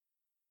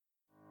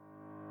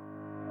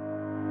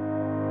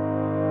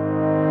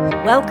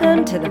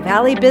Welcome to the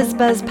Valley Biz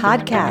Buzz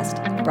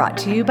podcast, brought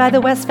to you by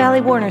the West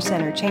Valley Warner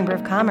Center Chamber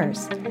of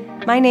Commerce.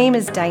 My name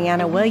is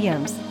Diana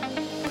Williams.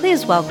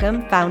 Please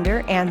welcome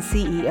founder and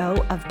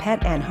CEO of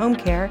Pet and Home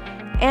Care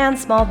and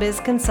Small Biz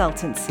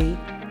Consultancy,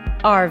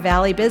 our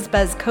Valley Biz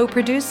Buzz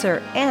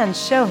co-producer and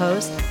show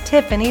host,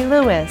 Tiffany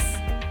Lewis.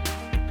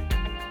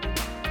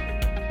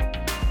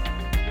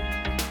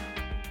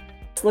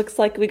 Looks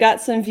like we got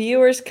some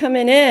viewers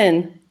coming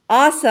in.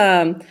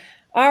 Awesome.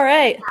 All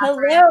right.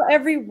 Hello,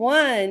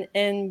 everyone,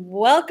 and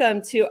welcome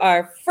to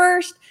our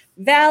first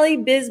Valley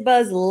Biz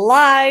Buzz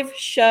live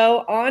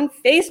show on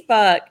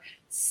Facebook.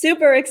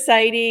 Super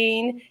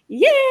exciting.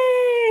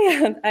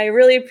 Yay! I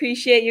really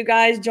appreciate you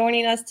guys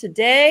joining us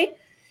today.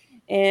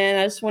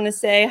 And I just want to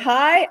say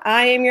hi.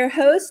 I am your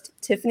host,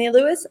 Tiffany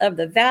Lewis of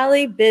the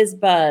Valley Biz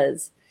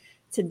Buzz.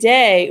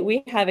 Today,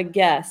 we have a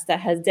guest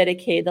that has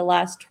dedicated the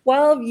last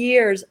 12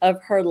 years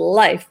of her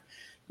life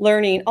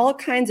learning all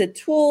kinds of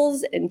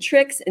tools and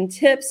tricks and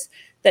tips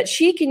that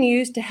she can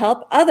use to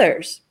help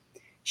others.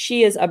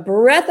 She is a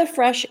breath of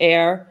fresh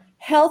air,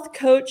 health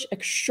coach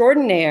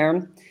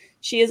extraordinaire.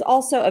 She is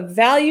also a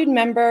valued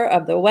member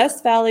of the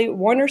West Valley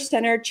Warner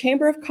Center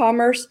Chamber of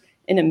Commerce,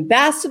 an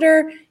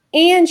ambassador,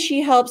 and she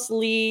helps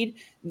lead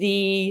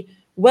the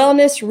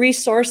Wellness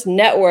Resource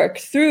Network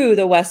through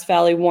the West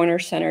Valley Warner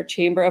Center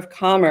Chamber of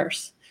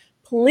Commerce.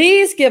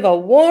 Please give a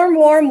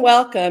warm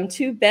welcome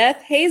to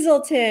Beth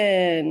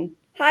Hazelton.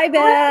 Hi,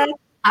 Beth.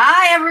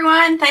 Hi,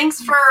 everyone.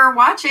 Thanks for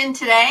watching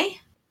today.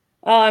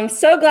 Oh, I'm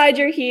so glad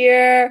you're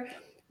here.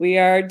 We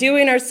are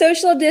doing our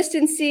social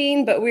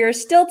distancing, but we are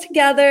still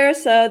together,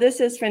 so this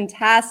is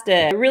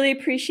fantastic. I really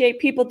appreciate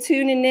people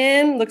tuning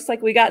in. Looks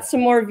like we got some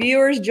more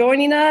viewers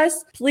joining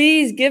us.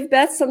 Please give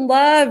Beth some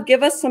love.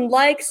 Give us some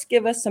likes.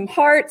 Give us some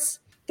hearts.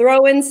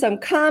 Throw in some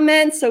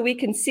comments so we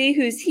can see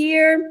who's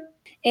here.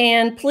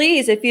 And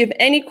please, if you have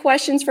any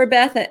questions for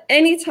Beth at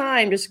any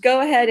time, just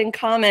go ahead and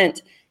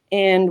comment,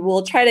 and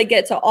we'll try to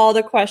get to all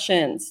the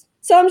questions.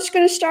 So I'm just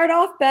going to start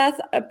off, Beth.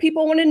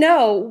 People want to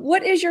know,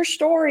 what is your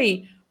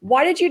story?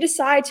 Why did you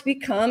decide to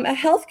become a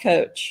health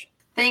coach?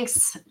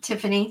 Thanks,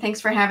 Tiffany.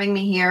 Thanks for having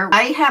me here.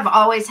 I have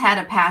always had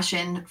a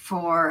passion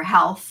for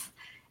health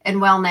and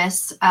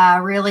wellness,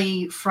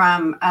 really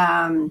from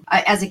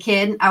as a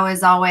kid. I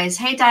was always,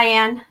 hey,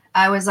 Diane.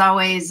 I was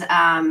always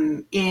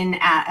in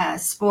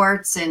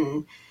sports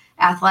and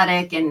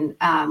athletic. And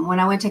when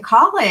I went to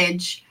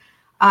college,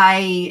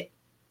 I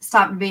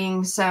stopped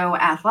being so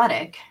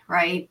athletic,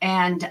 right?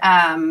 And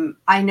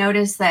I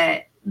noticed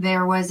that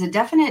there was a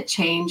definite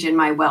change in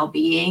my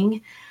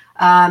well-being.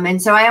 And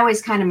so I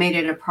always kind of made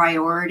it a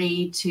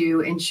priority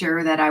to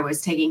ensure that I was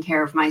taking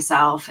care of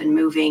myself and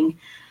moving.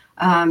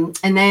 And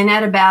then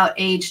at about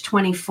age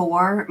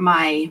 24,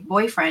 my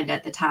boyfriend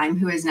at the time,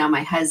 who is now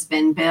my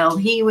husband, Bill,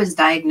 he was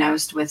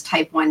diagnosed with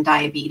type 1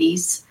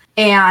 diabetes.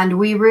 And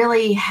we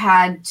really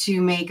had to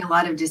make a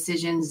lot of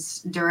decisions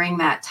during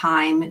that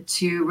time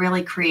to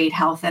really create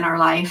health in our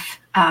life.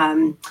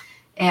 And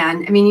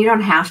I mean, you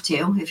don't have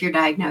to if you're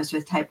diagnosed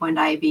with type 1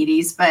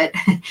 diabetes, but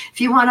if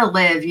you want to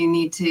live, you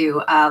need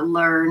to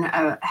learn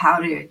how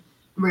to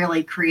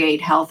really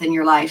create health in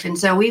your life. And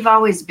so we've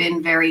always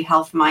been very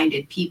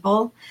health-minded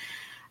people.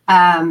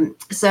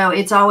 So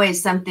it's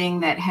always something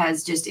that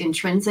has just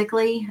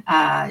intrinsically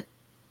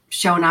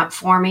shown up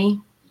for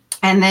me.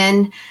 And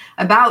then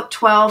about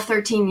 12,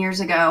 13 years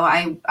ago,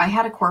 I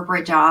had a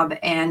corporate job,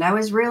 and I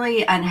was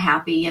really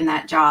unhappy in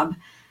that job.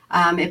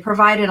 It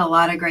provided a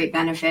lot of great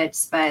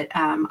benefits, but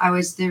I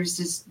was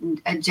just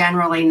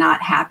generally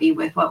not happy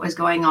with what was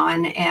going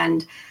on.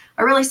 And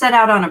I really set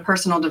out on a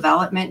personal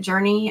development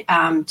journey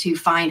to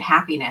find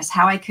happiness,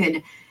 how I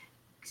could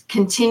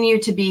continue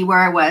to be where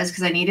I was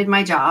because I needed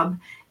my job,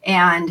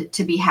 and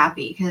to be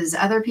happy because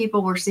other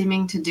people were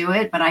seeming to do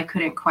it, but I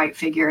couldn't quite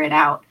figure it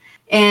out.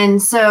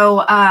 And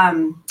so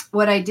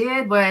what I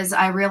did was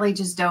I really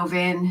just dove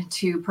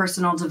into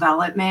personal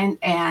development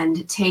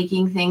and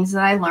taking things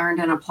that I learned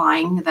and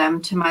applying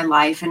them to my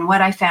life. And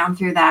what I found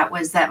through that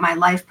was that my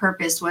life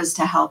purpose was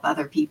to help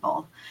other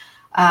people.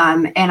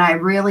 And I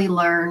really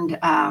learned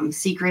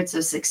secrets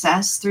of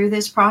success through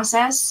this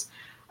process.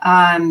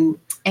 And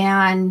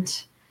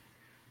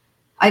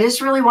I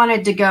just really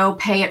wanted to go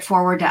pay it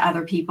forward to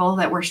other people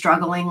that were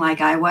struggling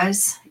like I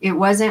was. It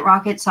wasn't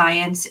rocket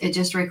science. It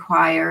just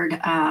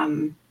required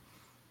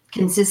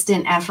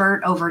consistent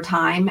effort over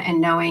time and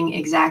knowing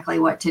exactly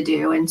what to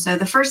do. And so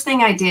the first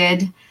thing I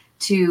did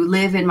to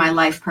live in my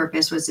life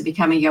purpose was to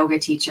become a yoga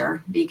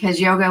teacher,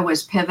 because yoga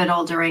was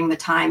pivotal during the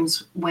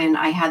times when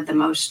I had the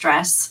most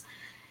stress.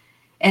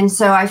 And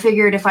so I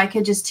figured if I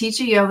could just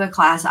teach a yoga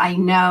class, I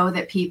know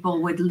that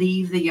people would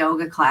leave the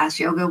yoga class.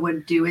 Yoga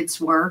would do its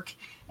work,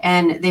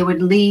 and they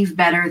would leave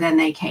better than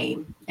they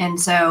came.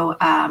 And so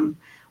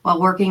while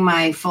working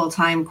my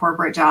full-time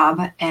corporate job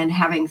and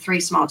having 3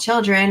 small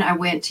children, I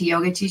went to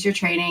yoga teacher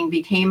training,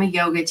 became a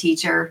yoga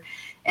teacher,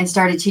 and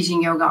started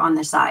teaching yoga on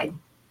the side.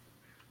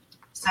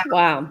 So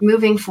wow.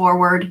 Moving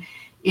forward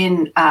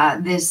in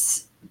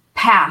this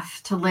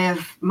path to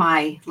live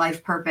my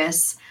life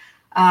purpose,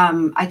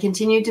 I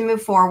continued to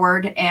move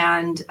forward,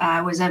 and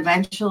I was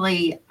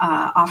eventually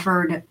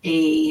offered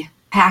a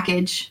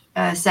package,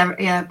 a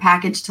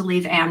package to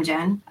leave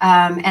Amgen,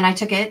 and I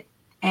took it.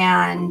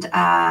 And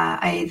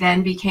I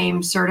then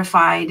became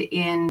certified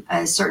in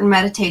a certain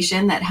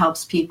meditation that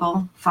helps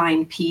people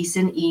find peace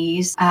and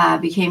ease,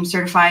 became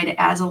certified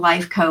as a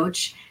life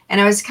coach.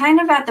 And I was kind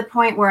of at the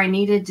point where I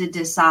needed to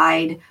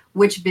decide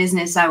which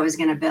business I was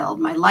going to build,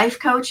 my life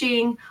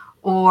coaching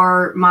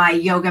or my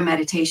yoga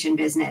meditation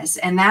business.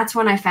 And that's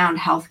when I found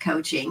health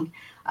coaching,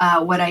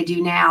 what I do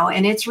now.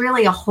 And it's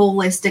really a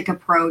holistic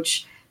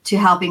approach to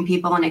helping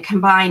people. And it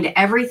combined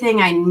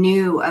everything I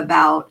knew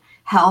about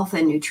health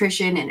and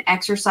nutrition and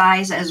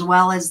exercise, as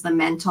well as the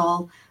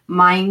mental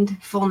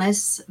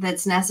mindfulness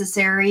that's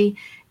necessary,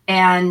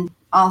 and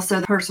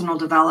also the personal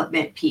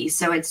development piece.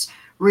 So it's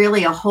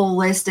really a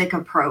holistic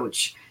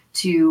approach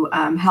to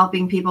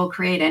helping people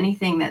create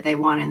anything that they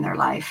want in their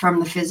life, from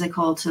the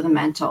physical to the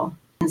mental.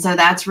 And so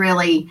that's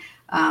really,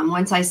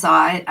 once I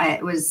saw it,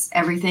 it was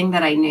everything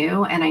that I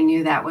knew, and I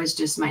knew that was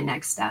just my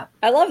next step.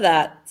 I love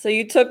that. So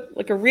you took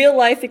like a real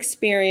life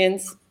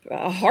experience,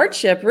 a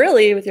hardship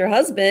really with your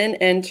husband,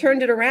 and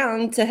turned it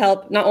around to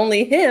help not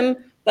only him,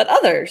 but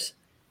others.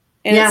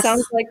 And yes. It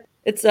sounds like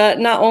it's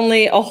not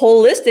only a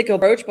holistic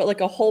approach, but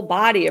like a whole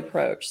body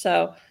approach.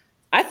 So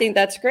I think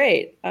that's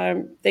great.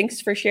 Thanks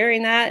for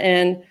sharing that.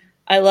 And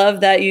I love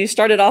that you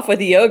started off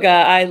with yoga.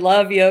 I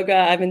love yoga.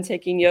 I've been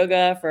taking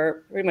yoga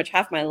for pretty much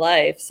half my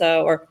life.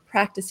 or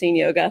practicing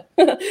yoga.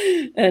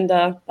 And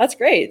that's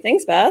great.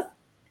 Thanks, Beth.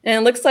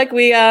 And it looks like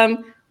we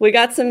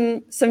got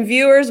some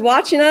viewers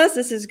watching us.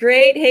 This is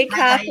great. Hey,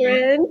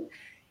 Catherine. Diane.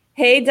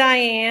 Hey,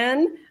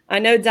 Diane. I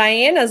know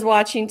Diana's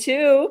watching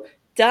too.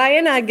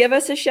 Diana, give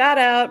us a shout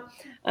out.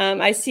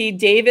 I see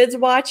David's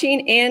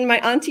watching and my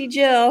Auntie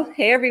Jill.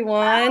 Hey,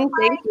 everyone.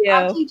 Thank you.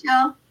 Auntie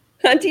Jill.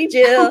 Auntie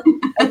Jill.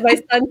 As my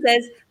son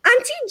says,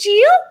 Auntie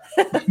Jill.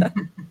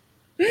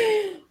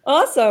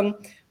 Awesome.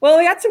 Well,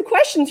 we got some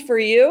questions for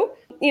you.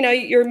 You know,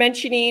 you're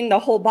mentioning the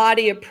whole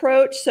body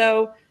approach.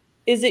 So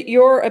is it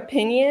your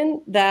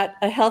opinion that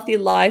a healthy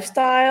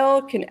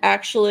lifestyle can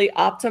actually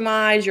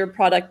optimize your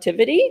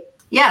productivity?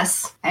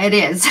 Yes, it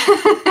is.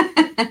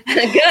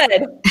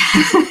 Good.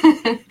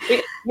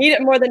 We need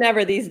it more than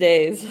ever these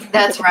days.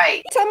 That's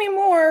right. Tell me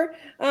more.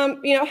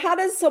 How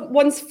does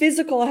one's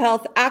physical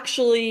health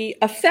actually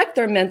affect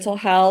their mental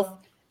health?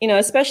 You know,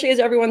 especially as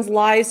everyone's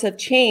lives have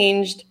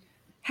changed.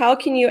 How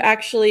can you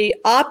actually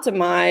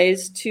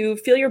optimize to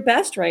feel your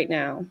best right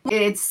now?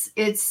 It's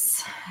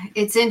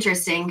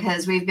interesting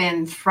because we've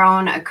been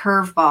thrown a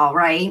curveball,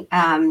 right?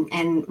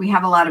 And we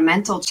have a lot of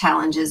mental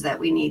challenges that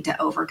we need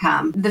to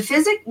overcome.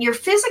 Your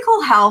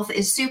physical health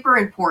is super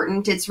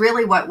important. It's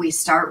really what we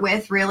start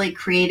with, really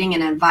creating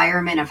an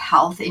environment of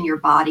health in your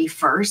body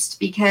first,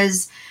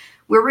 because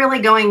we're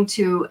really going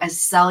to a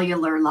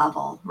cellular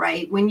level,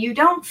 right? When you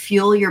don't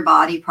fuel your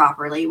body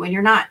properly, when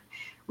you're not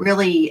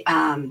really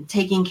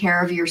taking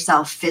care of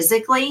yourself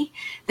physically,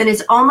 then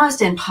it's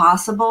almost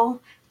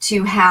impossible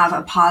to have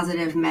a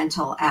positive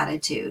mental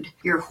attitude.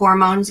 Your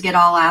hormones get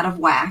all out of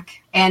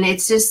whack. And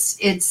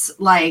it's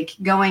like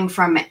going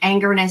from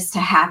angerness to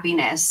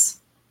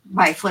happiness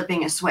by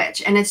flipping a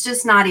switch. And it's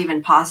just not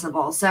even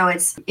possible. So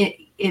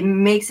it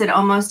makes it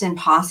almost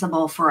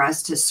impossible for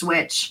us to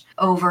switch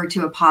over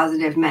to a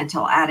positive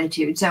mental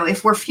attitude. So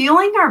if we're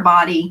fueling our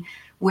body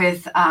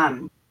with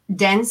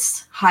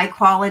dense, high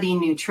quality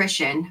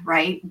nutrition,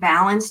 right?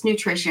 Balanced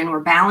nutrition. We're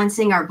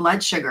balancing our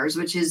blood sugars,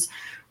 which is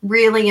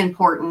really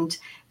important.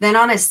 Then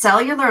on a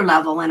cellular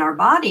level in our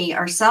body,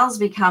 our cells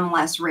become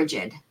less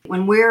rigid.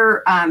 When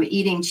we're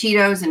eating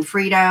Cheetos and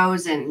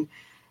Fritos and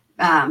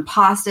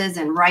pastas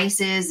and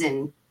rices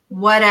and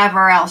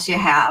whatever else you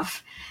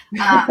have,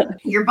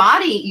 your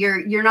body,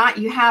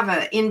 you have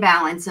an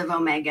imbalance of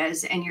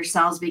omegas and your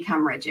cells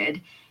become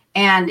rigid.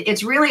 And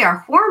it's really our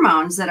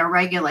hormones that are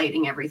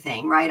regulating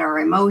everything, right? Our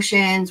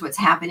emotions, what's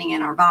happening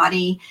in our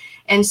body.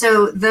 And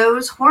so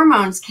those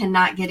hormones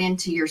cannot get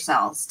into your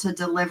cells to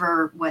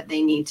deliver what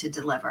they need to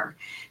deliver.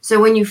 So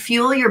when you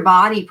fuel your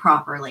body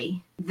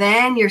properly,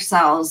 then your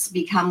cells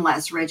become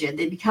less rigid.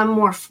 They become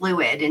more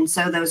fluid. And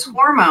so those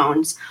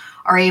hormones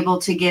are able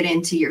to get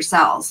into your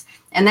cells.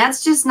 And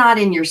that's just not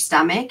in your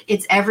stomach.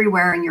 It's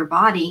everywhere in your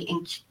body,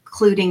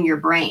 including your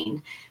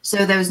brain.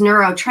 So those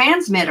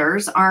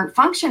neurotransmitters aren't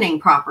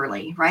functioning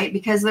properly, right?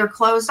 Because they're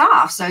closed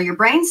off. So your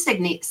brain's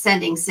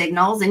sending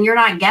signals and you're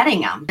not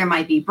getting them. There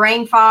might be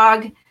brain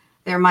fog.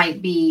 There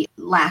might be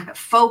lack of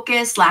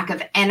focus, lack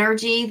of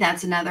energy.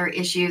 That's another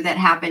issue that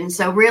happens.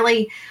 So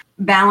really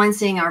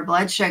balancing our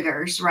blood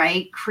sugars,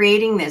 right?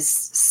 Creating this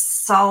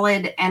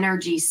solid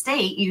energy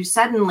state, you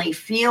suddenly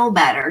feel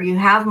better. You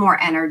have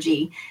more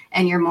energy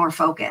and you're more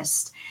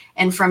focused.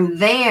 And from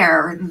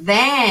there,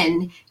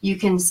 then you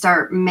can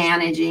start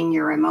managing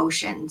your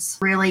emotions,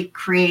 really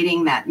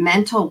creating that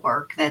mental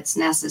work that's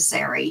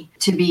necessary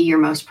to be your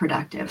most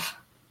productive.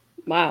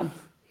 Wow.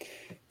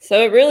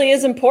 So it really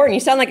is important.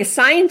 You sound like a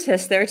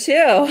scientist there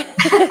too.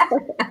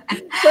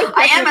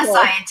 I am a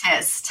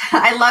scientist.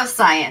 I love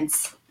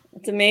science.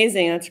 It's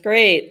amazing. That's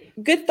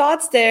great. Good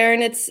thoughts there.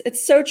 And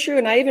it's so true.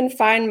 And I even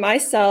find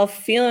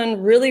myself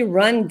feeling really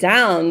run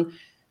down.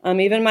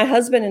 Even my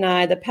husband and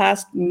I, the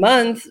past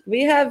month,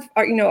 we have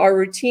our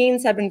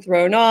routines have been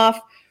thrown off.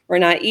 We're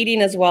not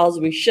eating as well as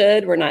we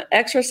should. We're not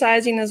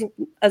exercising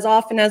as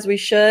often as we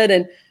should.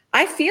 And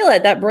I feel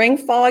it, that brain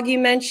fog you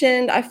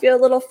mentioned. I feel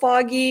a little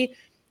foggy,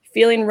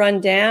 feeling run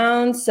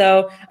down.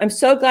 So I'm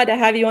so glad to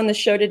have you on the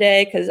show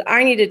today, because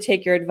I need to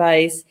take your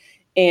advice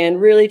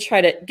and really try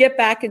to get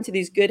back into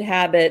these good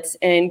habits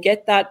and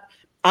get that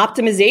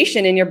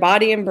optimization in your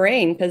body and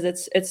brain, because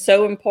it's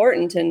so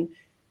important. And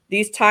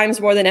these times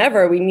more than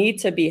ever, we need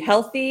to be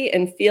healthy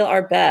and feel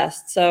our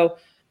best. So,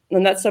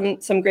 and that's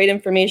some great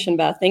information,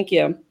 Beth. Thank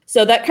you.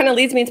 So that kind of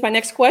leads me into my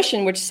next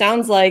question, which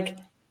sounds like,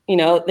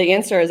 the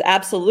answer is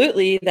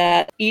absolutely,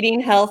 that eating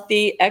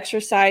healthy,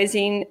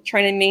 exercising,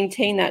 trying to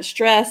maintain that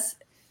stress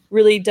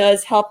really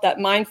does help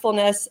that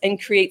mindfulness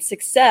and create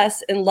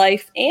success in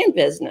life and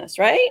business,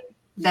 right?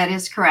 That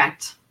is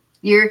correct.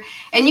 You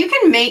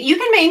can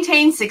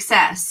maintain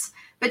success,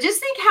 but just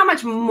think how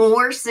much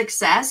more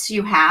success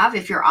you have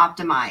if you're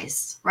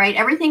optimized, right?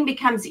 Everything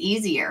becomes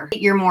easier.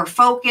 You're more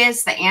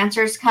focused, the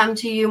answers come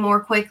to you more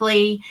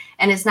quickly,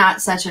 and it's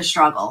not such a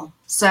struggle.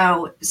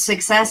 So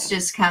success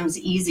just comes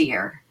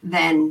easier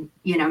than,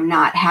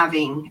 not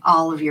having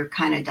all of your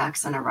kind of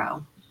ducks in a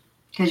row,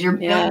 because you're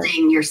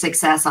building your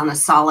success on a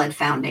solid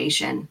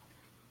foundation.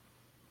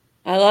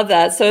 I love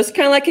that. So it's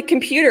kind of like a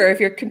computer. If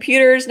your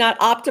computer is not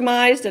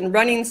optimized and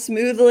running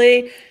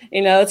smoothly,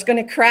 it's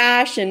going to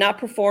crash and not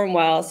perform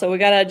well. So we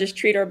got to just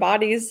treat our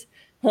bodies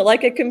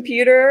like a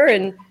computer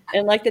and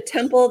like the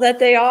temple that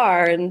they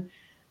are, and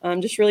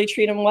just really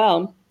treat them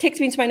well. Takes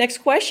me to my next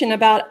question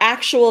about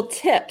actual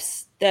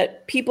tips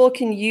that people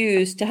can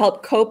use to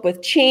help cope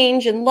with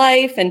change in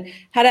life and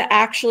how to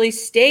actually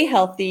stay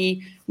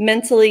healthy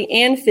mentally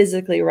and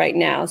physically right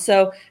now.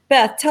 So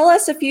Beth, tell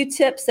us a few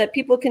tips that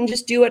people can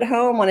just do at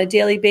home on a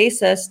daily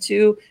basis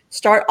to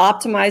start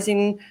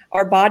optimizing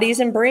our bodies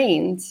and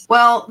brains.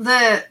 Well,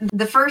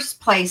 the first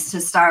place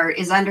to start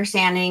is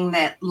understanding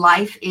that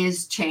life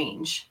is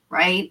change,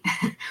 right?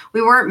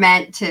 We weren't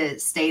meant to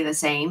stay the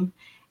same.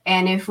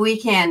 And if we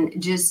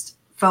can just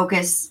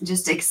focus,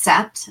 just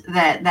accept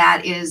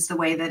that is the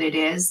way that it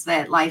is,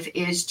 that life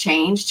is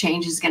change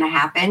is going to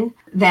happen,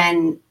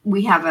 then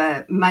we have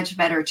a much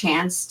better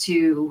chance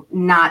to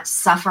not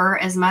suffer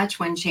as much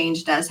when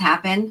change does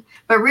happen.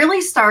 But really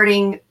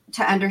starting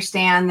to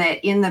understand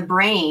that in the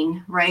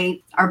brain,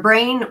 right, our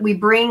brain, we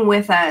bring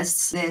with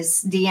us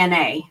this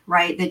DNA,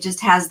 right, that just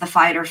has the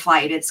fight or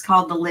flight. It's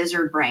called the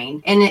lizard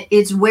brain. And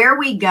it's where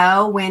we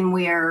go when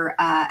we're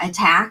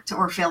attacked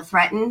or feel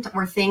threatened,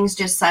 or things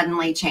just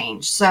suddenly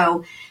change.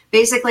 So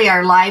basically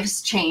our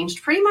lives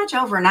changed pretty much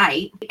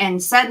overnight,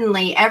 and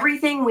suddenly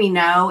everything we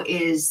know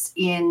is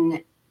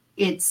in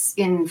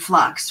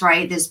flux,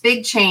 right? This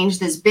big change,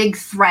 this big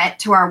threat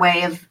to our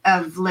way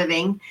of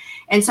living.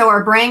 And so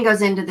our brain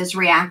goes into this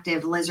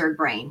reactive lizard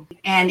brain,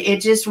 and it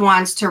just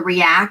wants to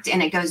react,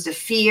 and it goes to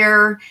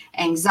fear,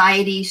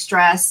 anxiety,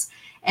 stress.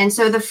 And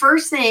so the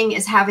first thing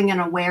is having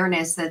an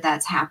awareness that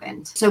that's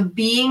happened. So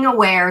being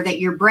aware that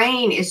your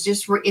brain is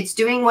it's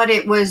doing what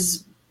it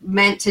was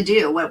meant to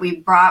do, what we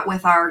brought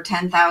with our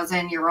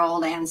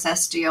 10,000-year-old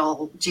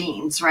ancestral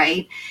genes,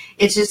 right?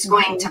 It's just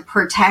going to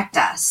protect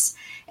us.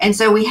 And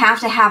so we have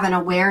to have an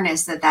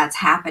awareness that that's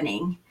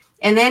happening.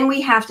 And then we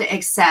have to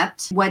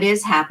accept what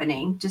is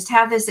happening. Just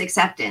have this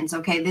acceptance.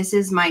 Okay, this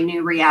is my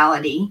new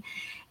reality.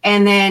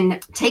 And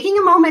then taking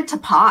a moment to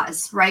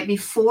pause, right?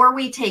 Before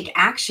we take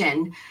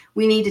action,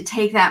 we need to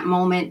take that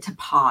moment to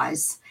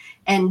pause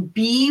and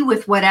be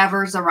with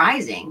whatever's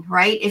arising,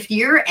 right? If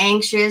you're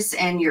anxious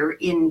and you're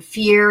in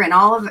fear and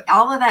all of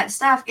that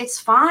stuff, it's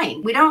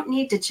fine. We don't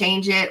need to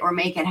change it or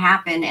make it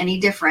happen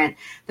any different.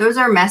 Those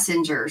are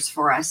messengers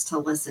for us to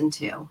listen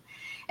to.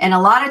 And a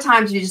lot of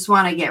times you just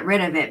want to get rid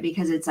of it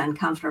because it's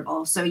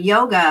uncomfortable. So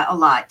yoga a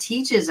lot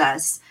teaches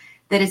us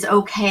that it's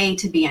okay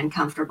to be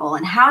uncomfortable.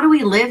 And how do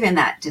we live in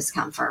that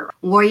discomfort?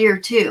 Warrior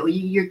 2,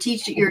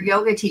 your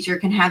yoga teacher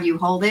can have you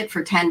hold it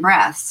for 10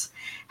 breaths.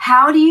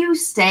 How do you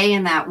stay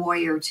in that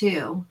warrior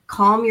 2?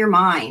 Calm your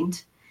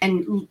mind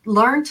and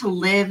learn to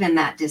live in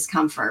that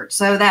discomfort.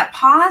 So that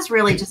pause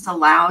really just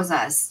allows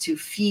us to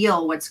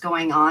feel what's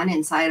going on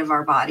inside of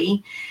our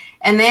body,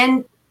 and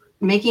then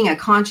making a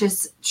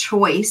conscious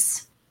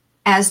choice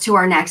as to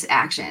our next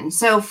action.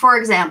 So for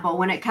example,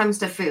 when it comes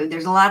to food,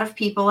 there's a lot of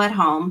people at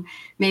home,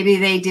 maybe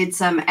they did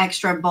some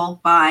extra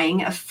bulk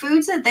buying of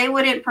foods that they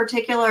wouldn't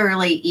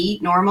particularly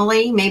eat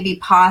normally, maybe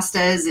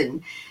pastas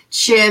and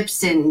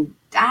chips and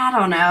I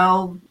don't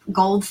know,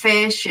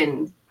 goldfish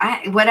and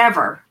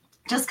whatever,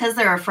 just because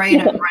they're afraid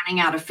of running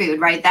out of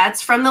food, right?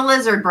 That's from the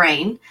lizard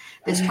brain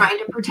that's trying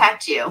to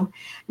protect you.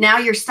 Now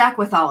you're stuck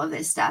with all of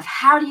this stuff.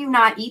 How do you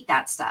not eat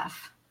that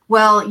stuff?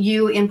 Well,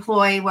 you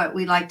employ what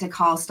we like to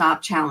call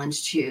stop,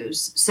 challenge,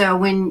 choose. So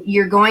when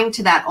you're going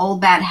to that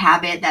old bad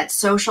habit, that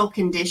social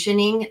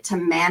conditioning to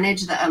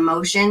manage the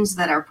emotions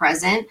that are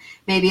present,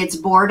 maybe it's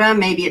boredom,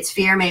 maybe it's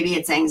fear, maybe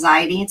it's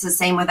anxiety. It's the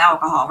same with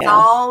alcohol.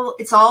 Yeah.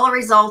 It's all a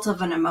result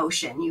of an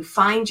emotion. You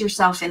find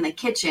yourself in the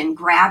kitchen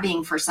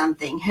grabbing for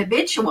something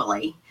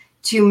habitually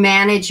to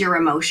manage your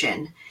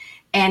emotion.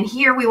 And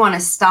here we want to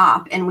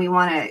stop and we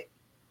want to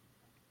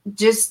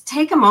just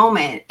take a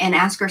moment and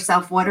ask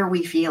ourselves, what are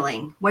we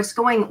feeling?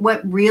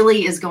 What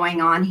really is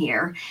going on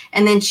here?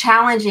 And then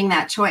challenging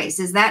that choice.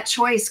 Is that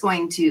choice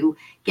going to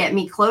get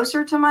me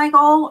closer to my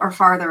goal or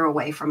farther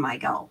away from my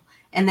goal?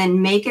 And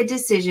then make a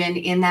decision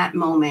in that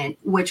moment,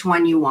 which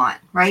one you want,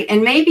 right?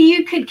 And maybe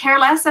you could care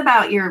less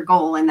about your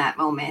goal in that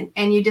moment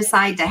and you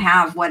decide to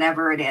have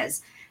whatever it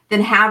is.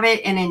 Then have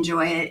it and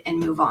enjoy it and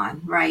move on,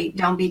 right?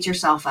 Don't beat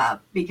yourself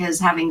up, because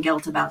having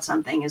guilt about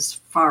something is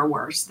far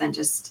worse than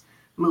just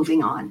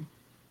moving on.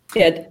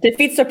 Yeah, it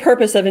defeats the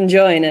purpose of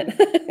enjoying it.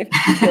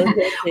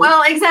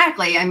 Well,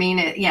 exactly. I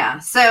mean, yeah.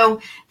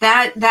 So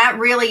that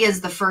really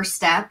is the first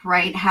step,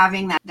 right?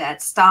 Having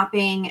that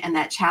stopping and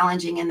that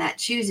challenging and that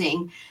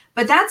choosing.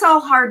 But that's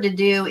all hard to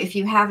do if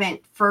you haven't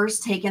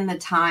first taken the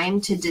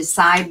time to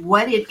decide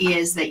what it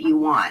is that you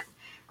want,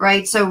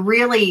 right? So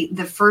really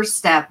the first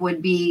step would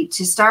be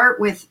to start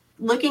with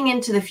looking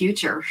into the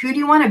future. Who do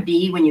you want to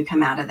be when you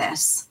come out of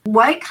this?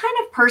 What kind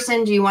of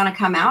person do you want to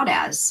come out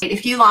as?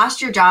 If you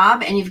lost your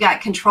job and you've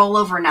got control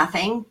over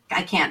nothing,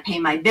 I can't pay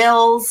my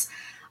bills,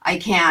 I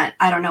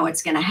don't know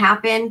what's going to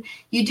happen.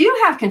 You do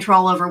have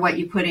control over what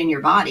you put in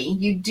your body.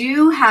 You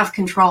do have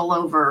control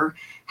over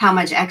how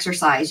much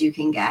exercise you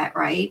can get,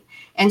 right?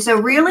 And so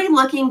really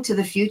looking to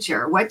the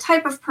future, what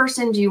type of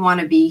person do you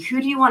want to be?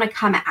 Who do you want to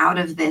come out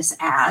of this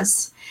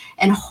as?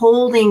 And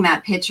holding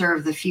that picture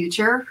of the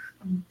future,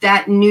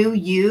 that new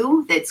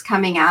you that's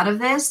coming out of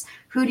this,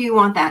 who do you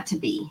want that to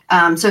be?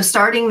 So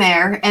starting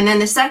there. And then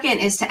the second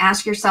is to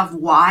ask yourself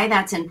why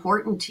that's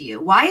important to you.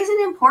 Why is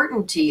it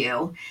important to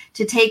you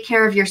to take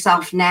care of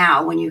yourself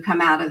now when you come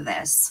out of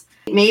this?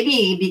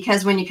 Maybe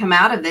because when you come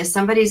out of this,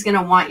 somebody's going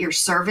to want your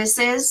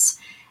services,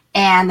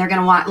 and they're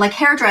going to want, like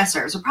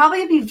hairdressers will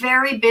probably be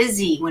very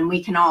busy when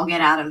we can all get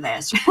out of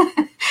this.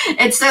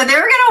 And so they're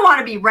going to want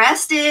to be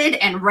rested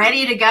and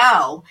ready to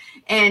go.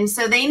 And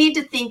so they need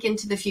to think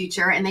into the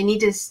future, and they need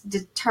to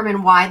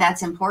determine why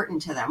that's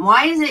important to them.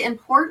 Why is it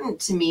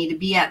important to me to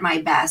be at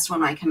my best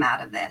when I come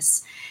out of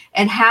this?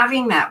 And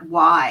having that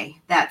why,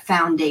 that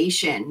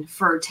foundation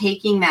for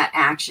taking that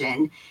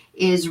action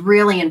is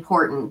really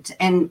important.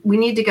 And we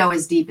need to go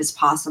as deep as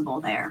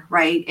possible there,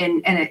 right?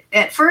 And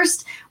at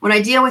first, when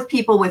I deal with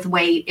people with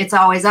weight, it's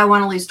always, I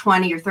want to lose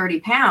 20 or 30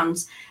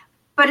 pounds,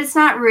 but it's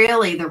not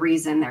really the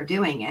reason they're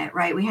doing it,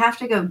 right? We have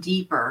to go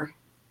deeper,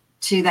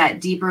 to that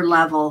deeper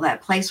level,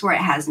 that place where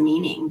it has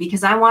meaning,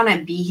 because I want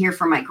to be here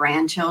for my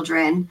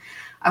grandchildren.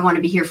 I want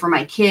to be here for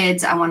my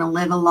kids. I want to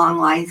live a long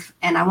life,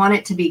 and I want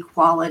it to be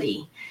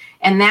quality.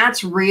 And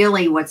that's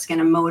really what's going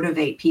to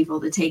motivate people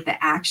to take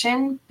the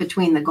action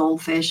between the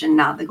goldfish and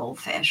not the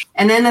goldfish.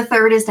 And then the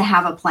third is to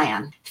have a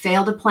plan.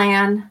 Fail to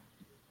plan,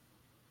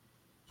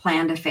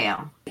 plan to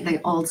fail,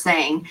 the old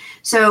saying.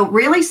 So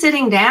really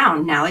sitting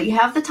down now that you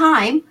have the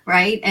time,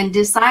 right, and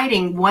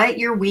deciding what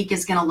your week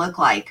is going to look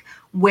like.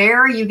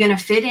 Where are you going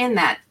to fit in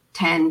that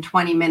 10,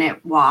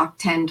 20-minute walk,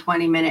 10,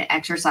 20-minute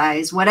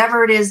exercise,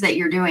 whatever it is that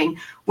you're doing?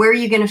 Where are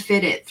you going to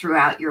fit it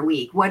throughout your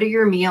week? What are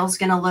your meals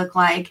going to look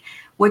like?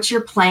 What's your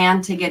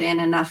plan to get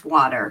in enough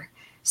water?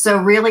 So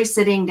really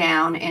sitting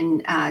down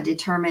and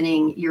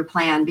determining your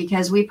plan,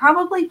 because we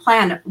probably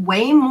plan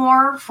way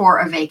more for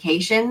a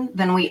vacation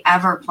than we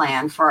ever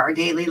plan for our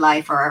daily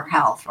life or our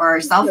health or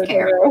our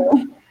self-care.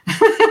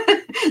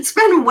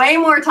 Spend way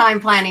more time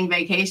planning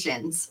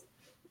vacations.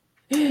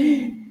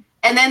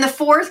 And then the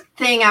fourth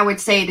thing I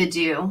would say to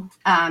do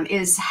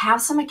is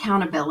have some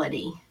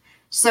accountability.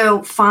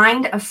 So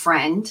find a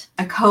friend,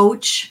 a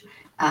coach,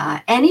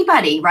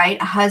 anybody, right?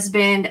 A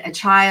husband, a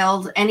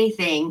child,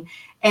 anything,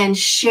 and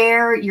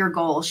share your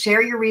goal,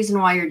 share your reason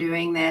why you're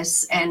doing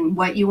this and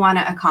what you want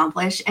to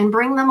accomplish, and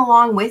bring them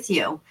along with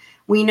you.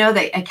 We know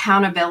that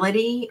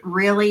accountability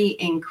really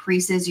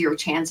increases your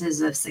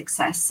chances of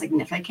success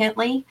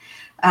significantly.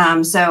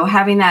 So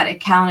having that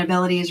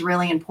accountability is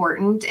really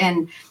important.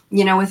 And,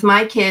 you know, with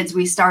my kids,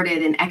 we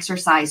started an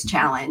exercise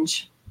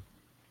challenge,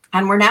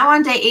 and we're now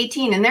on day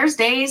 18. And there's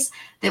days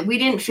that we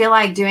didn't feel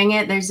like doing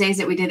it. There's days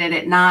that we did it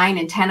at 9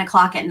 and 10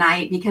 o'clock at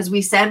night because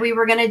we said we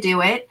were going to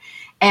do it.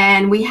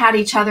 And we had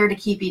each other to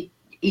keep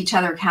each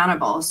other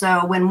accountable.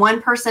 So when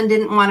one person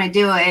didn't want to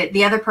do it,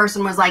 the other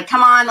person was like,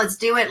 come on, let's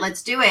do it.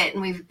 Let's do it.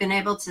 And we've been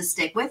able to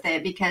stick with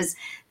it because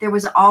there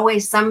was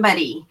always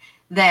somebody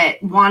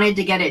that wanted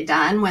to get it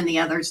done when the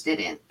others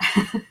didn't.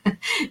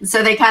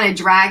 So they kind of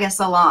drag us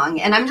along.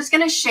 And I'm just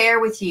going to share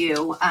with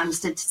you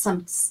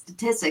some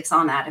statistics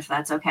on that, if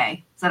that's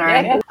okay. Is that all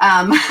right?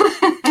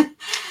 Yeah.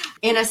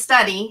 In a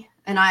study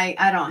and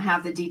I don't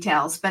have the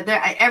details, but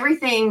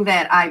everything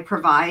that I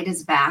provide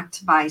is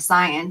backed by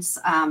science,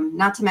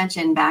 not to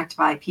mention backed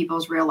by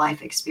people's real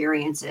life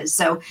experiences.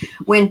 So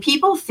when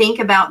people think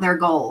about their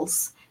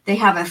goals, they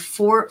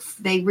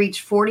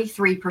reach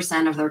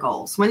 43% of their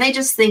goals when they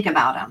just think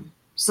about them.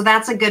 So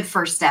that's a good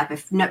first step.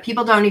 If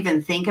people don't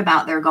even think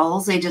about their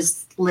goals, they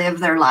just live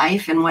their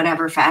life in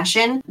whatever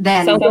fashion,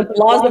 then sounds like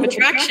laws of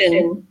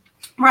attraction.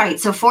 Right.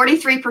 So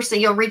 43%,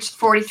 you'll reach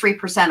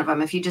 43% of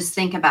them if you just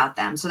think about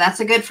them. So that's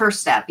a good first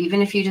step,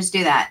 even if you just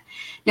do that.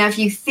 Now, if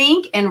you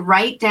think and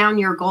write down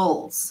your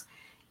goals,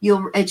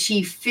 you'll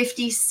achieve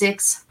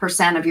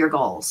 56% of your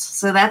goals.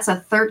 So that's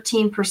a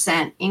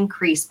 13%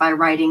 increase by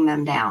writing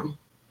them down.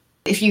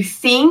 If you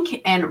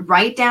think and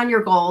write down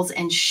your goals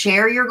and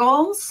share your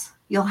goals,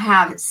 you'll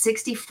have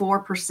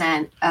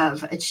 64%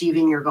 of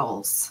achieving your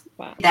goals.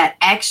 Wow. That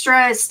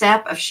extra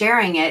step of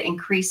sharing it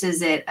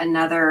increases it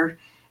another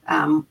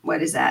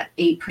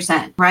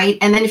 8%, right?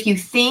 And then if you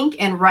think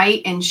and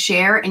write and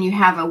share and you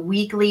have a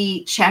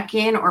weekly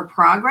check-in or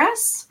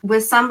progress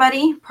with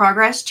somebody,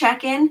 progress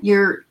check-in,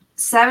 your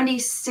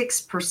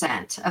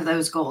 76% of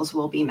those goals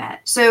will be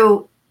met.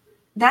 So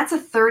that's a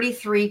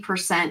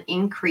 33%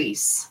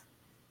 increase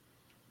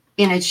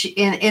in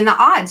the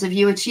odds of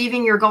you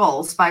achieving your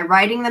goals by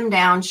writing them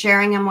down,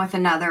 sharing them with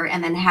another,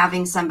 and then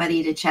having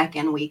somebody to check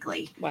in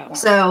weekly. Wow.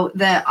 So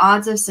the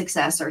odds of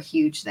success are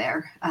huge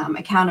there.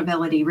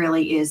 Accountability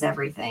really is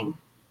everything.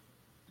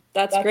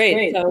 That's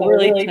great. So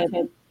really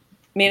to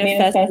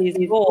manifest these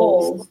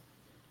goals,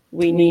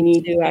 we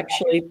need to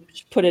actually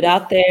put it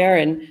out there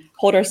and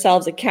hold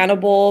ourselves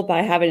accountable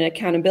by having an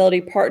accountability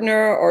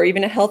partner or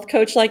even a health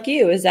coach like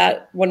you. Is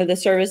that one of the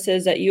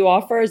services that you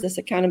offer? Is this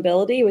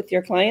accountability with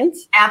your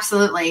clients?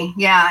 Absolutely.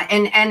 Yeah.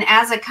 And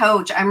as a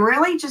coach, I'm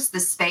really just the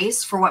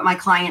space for what my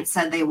clients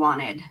said they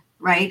wanted,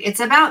 right?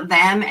 It's about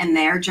them and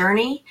their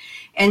journey.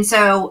 And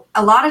so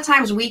a lot of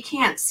times we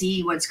can't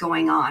see what's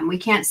going on. We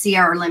can't see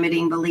our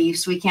limiting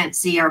beliefs. We can't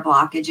see our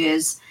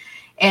blockages.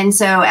 And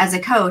so as a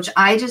coach,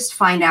 I just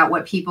find out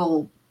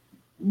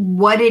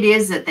what it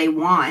is that they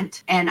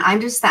want. And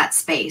I'm just that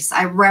space.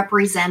 I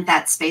represent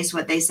that space,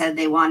 what they said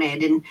they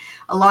wanted. And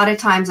a lot of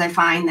times I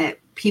find that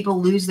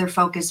people lose their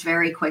focus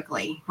very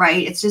quickly,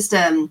 right? It's just,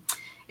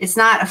 it's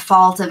not a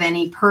fault of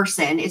any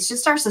person. It's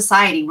just our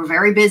society. We're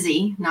very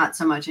busy, not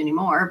so much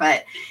anymore,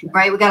 but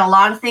right. We got a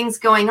lot of things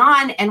going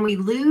on and we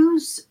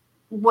lose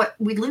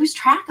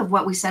track of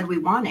what we said we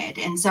wanted.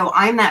 And so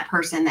I'm that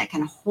person that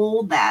can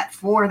hold that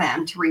for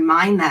them to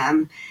remind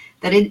them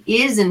that it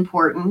is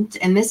important.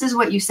 And this is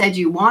what you said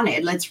you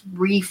wanted. Let's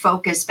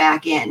refocus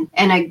back in.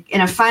 And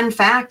a fun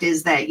fact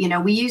is that,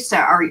 we used to,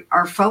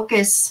 our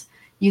focus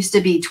used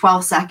to be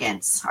 12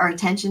 seconds. Our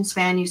attention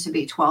span used to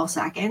be 12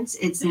 seconds.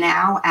 It's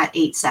now at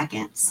 8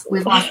 seconds.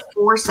 We've lost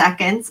 4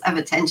 seconds of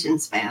attention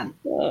span.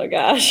 Oh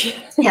gosh.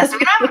 Yeah, so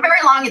we don't have a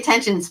very long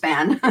attention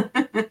span.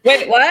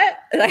 Wait, what?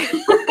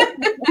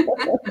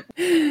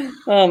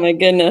 Oh my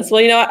goodness.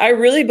 Well, I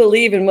really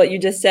believe in what you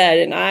just said,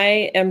 and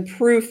I am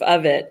proof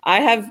of it.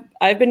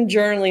 I've been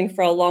journaling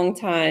for a long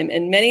time,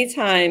 and many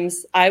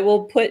times I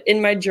will put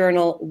in my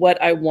journal what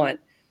I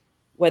want,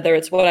 whether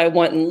it's what I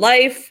want in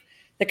life,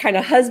 the kind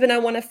of husband I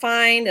want to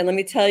find. And let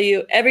me tell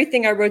you,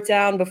 everything I wrote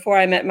down before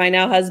I met my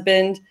now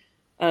husband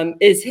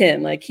is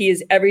him. Like, he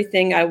is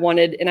everything I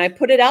wanted. And I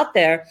put it out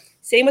there.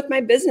 Same with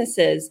my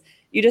businesses.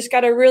 You just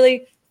got to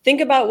really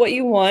think about what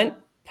you want,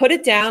 put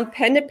it down,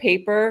 pen to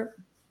paper,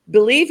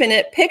 believe in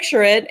it,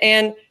 picture it,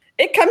 and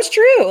it comes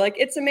true. Like,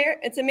 it's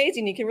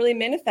amazing. You can really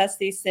manifest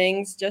these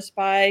things just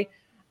by,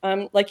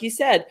 like you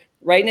said,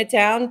 writing it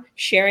down,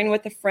 sharing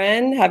with a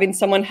friend, having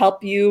someone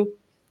help you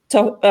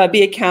to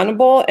be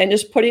accountable, and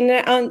just putting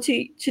it out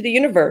to the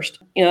universe.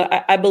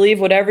 I believe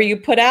whatever you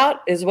put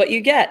out is what you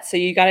get. So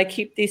you got to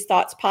keep these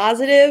thoughts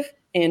positive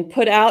and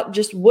put out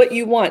just what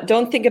you want.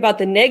 Don't think about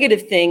the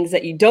negative things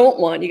that you don't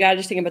want. You got to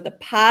just think about the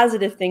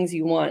positive things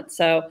you want.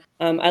 So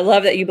I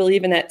love that you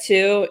believe in that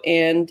too.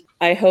 And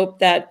I hope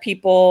that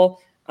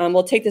people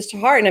will take this to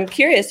heart. And I'm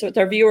curious with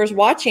our viewers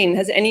watching,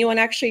 has anyone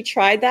actually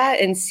tried that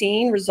and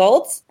seen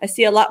results? I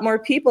see a lot more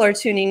people are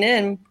tuning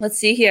in. Let's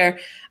see here.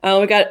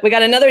 We got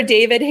another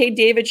David. Hey,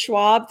 David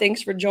Schwab,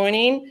 thanks for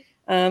joining.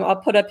 I'll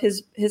put up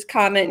his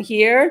comment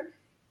here.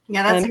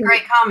 Yeah, that's a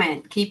great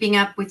comment. Keeping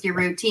up with your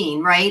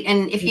routine, right?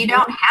 And if you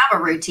don't have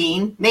a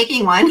routine,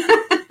 making one.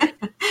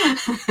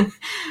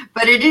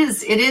 But it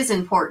is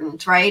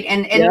important, right?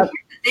 And yep.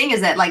 The thing is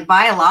that, like,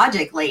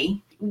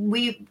 biologically,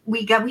 we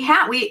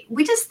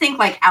just think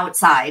like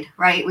outside,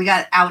 right? We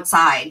got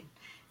outside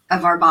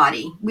of our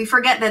body. We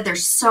forget that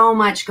there's so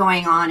much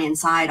going on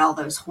inside all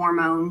those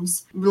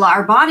hormones.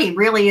 Our body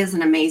really is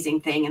an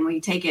amazing thing, and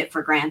we take it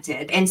for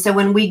granted. And so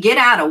when we get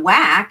out of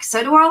whack,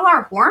 so do all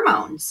our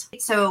hormones.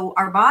 So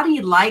our body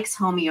likes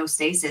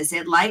homeostasis.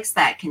 It likes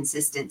that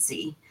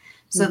consistency.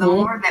 So the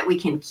more that we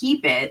can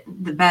keep it,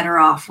 the better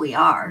off we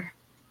are.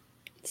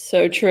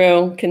 So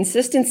true.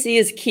 Consistency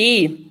is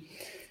key.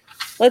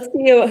 Let's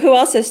see who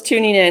else is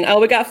tuning in. Oh,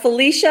 we got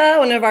Felicia,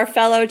 one of our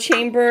fellow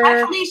chamber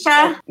Hi,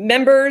 Felicia.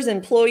 Members,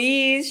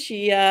 employees.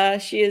 She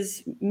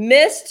is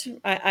missed.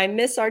 I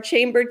miss our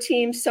chamber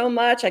team so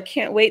much. I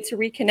can't wait to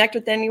reconnect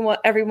with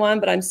everyone,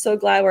 but I'm so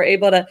glad we're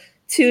able to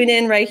tune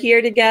in right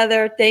here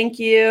together. Thank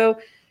you.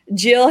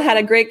 Jill had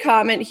a great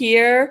comment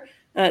here.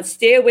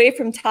 Stay away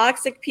from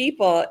toxic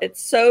people.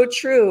 It's so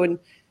true. And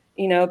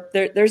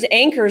there's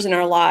anchors in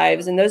our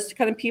lives, and those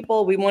kind of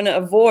people we want to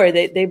avoid.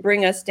 They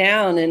bring us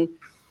down,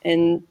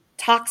 and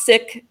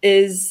toxic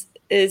is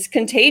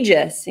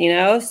contagious,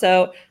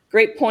 So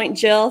great point,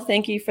 Jill.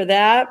 Thank you for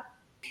that.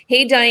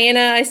 Hey,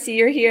 Diana, I see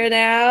you're here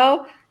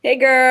now. Hey,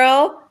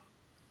 girl.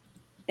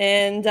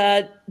 And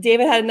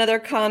David had another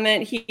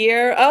comment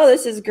here. Oh,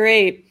 this is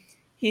great.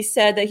 He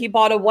said that he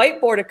bought a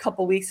whiteboard a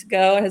couple weeks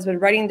ago and has been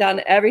writing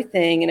down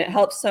everything, and it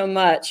helps so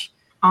much.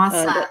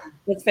 Awesome.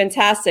 That's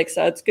fantastic.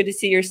 So it's good to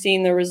see you're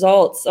seeing the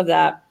results of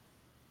that.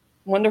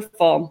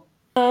 Wonderful.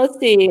 Let's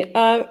see.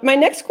 My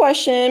next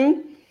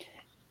question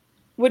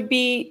would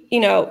be,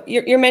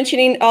 you're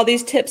mentioning all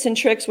these tips and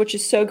tricks, which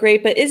is so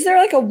great, but is there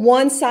like a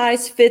one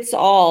size fits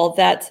all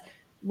that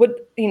would,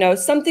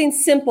 something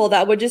simple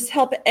that would just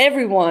help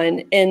everyone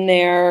in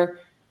their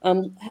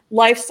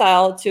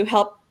lifestyle to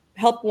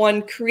help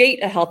one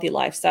create a healthy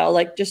lifestyle,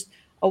 like just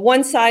a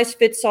one size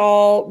fits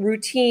all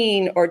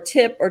routine or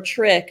tip or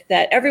trick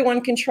that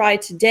everyone can try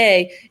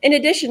today, in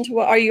addition to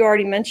what you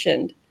already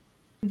mentioned?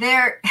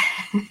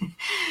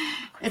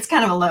 It's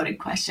kind of a loaded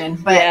question,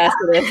 but yes,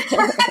 it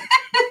is.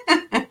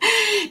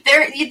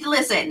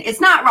 Listen, it's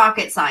not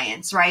rocket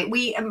science, right?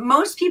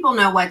 Most people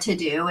know what to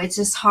do. It's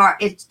just hard.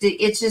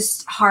 It's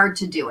just hard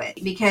to do it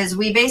because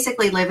we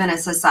basically live in a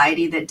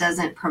society that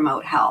doesn't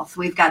promote health.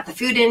 We've got the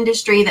food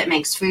industry that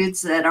makes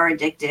foods that are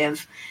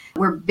addictive.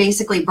 We're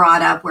basically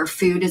brought up where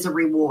food is a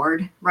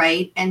reward,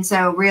 right? And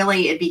so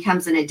really it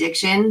becomes an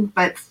addiction,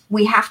 but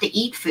we have to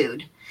eat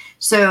food.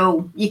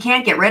 So you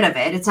can't get rid of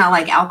it. It's not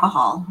like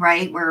alcohol,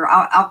 right? Where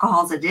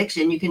alcohol's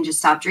addiction, you can just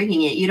stop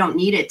drinking it. You don't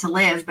need it to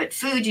live, but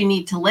food you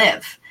need to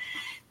live.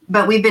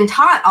 But we've been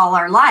taught all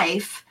our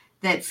life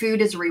that food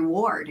is a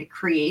reward. It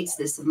creates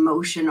this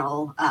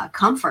emotional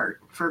comfort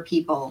for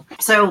people.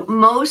 So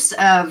most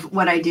of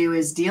what I do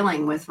is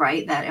dealing with,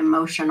 right, that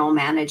emotional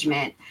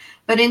management.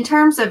 But in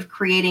terms of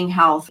creating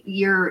health,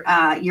 your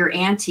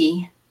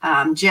auntie,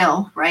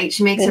 Jill, right,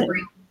 she makes a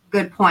very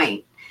good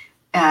point.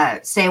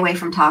 Stay away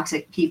from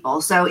toxic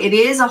people. So it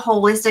is a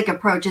holistic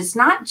approach. It's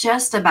not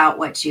just about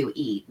what you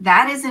eat.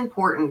 That is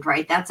important,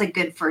 right? That's a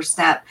good first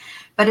step.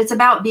 But it's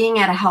about being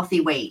at a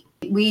healthy weight.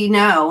 We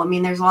know,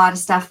 there's a lot of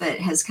stuff that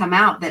has come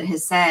out that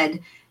has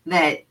said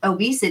that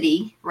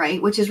obesity,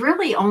 right, which is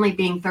really only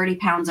being 30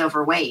 pounds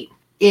overweight,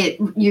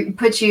 you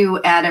puts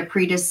you at a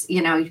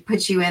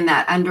puts you in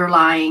that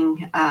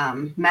underlying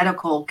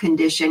medical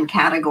condition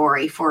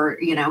category for,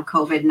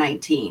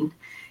 COVID-19.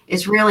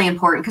 It's really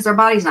important because our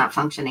body's not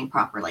functioning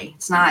properly.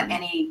 It's not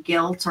any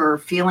guilt or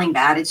feeling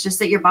bad. It's just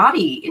that your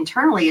body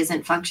internally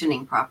isn't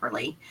functioning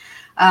properly.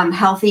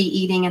 Healthy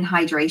eating and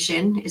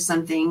hydration is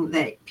something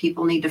that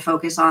people need to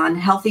focus on.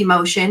 Healthy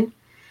motion,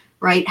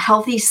 right?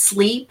 Healthy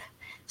sleep.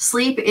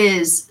 Sleep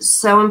is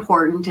so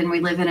important. And we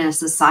live in a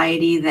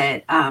society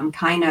that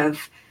kind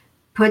of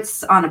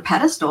puts on a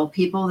pedestal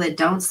people that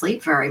don't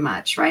sleep very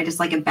much, right?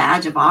 It's like a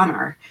badge of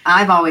honor.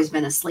 I've always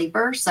been a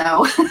sleeper. So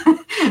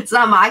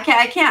I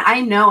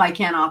know I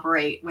can't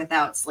operate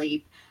without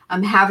sleep.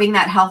 Having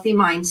that healthy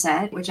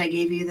mindset, which I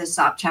gave you the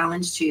Stop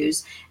Challenge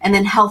Choose, and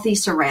then healthy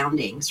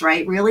surroundings,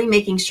 right? Really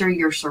making sure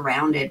you're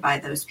surrounded by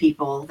those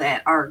people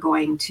that are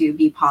going to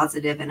be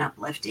positive and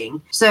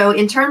uplifting. So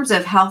in terms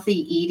of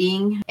healthy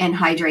eating and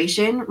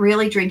hydration,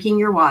 really drinking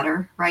your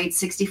water, right?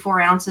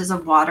 64 ounces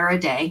of water a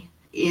day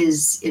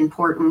is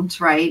important,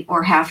 right?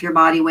 Or half your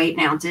body weight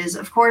in ounces.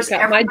 Of course,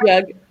 my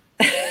jug.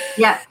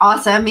 Yeah,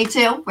 awesome. Me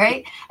too,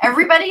 right?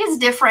 Everybody is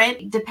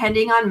different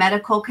depending on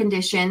medical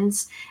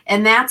conditions.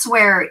 And that's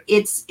where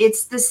it's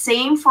the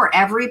same for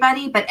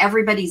everybody, but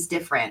everybody's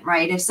different,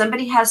 right? If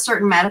somebody has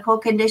certain medical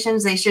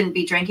conditions, they shouldn't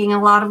be drinking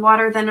a lot of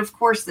water, then of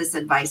course this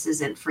advice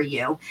isn't for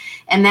you.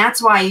 And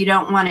that's why you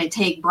don't want to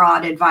take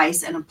broad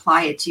advice and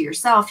apply it to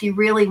yourself. You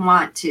really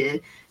want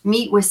to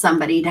meet with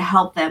somebody to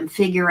help them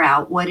figure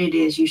out what it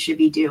is you should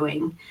be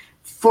doing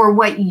for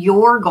what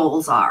your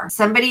goals are.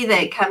 Somebody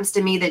that comes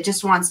to me that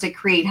just wants to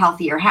create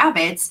healthier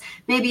habits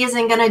maybe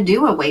isn't going to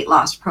do a weight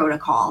loss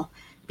protocol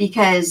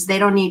because they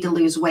don't need to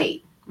lose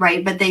weight,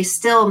 right? But they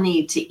still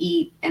need to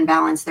eat and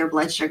balance their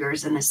blood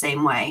sugars in the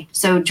same way.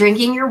 So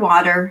drinking your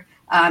water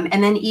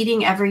and then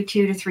eating every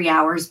 2 to 3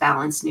 hours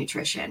balanced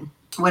nutrition.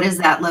 What does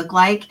that look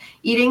like?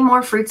 Eating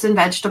more fruits and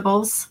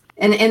vegetables.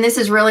 And this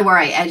is really where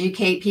I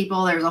educate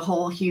people. There's a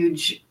whole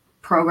huge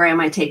program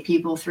I take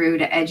people through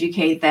to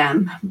educate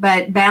them,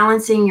 but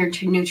balancing your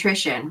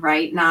nutrition,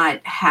 right?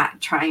 Not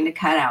trying to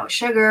cut out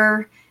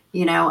sugar,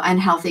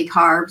 unhealthy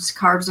carbs.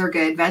 Carbs are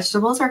good.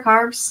 Vegetables are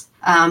carbs.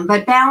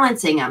 but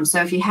balancing them.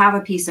 So if you have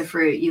a piece of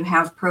fruit, you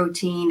have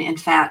protein and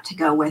fat to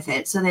go with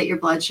it so that your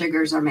blood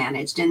sugars are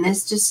managed. And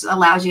this just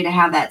allows you to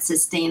have that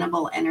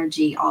sustainable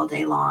energy all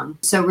day long.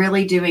 So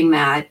really doing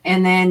that.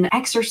 And then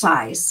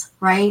exercise,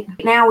 right?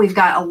 Now we've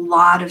got a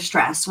lot of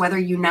stress, whether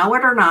you know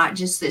it or not.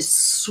 Just this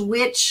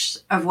switch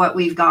of what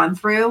we've gone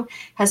through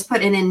has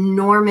put an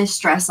enormous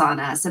stress on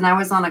us. And I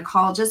was on a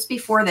call just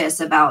before this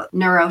about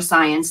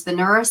neuroscience, the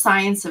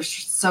neuroscience of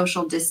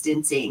social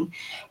distancing,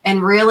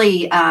 and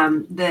really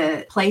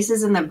the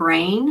places in the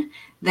brain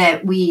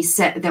that we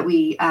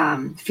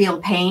feel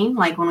pain,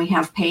 like when we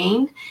have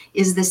pain,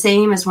 is the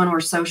same as when we're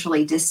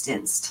socially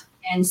distanced.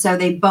 And so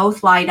they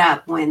both light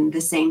up when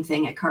the same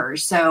thing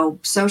occurs. So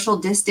social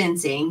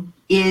distancing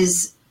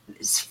is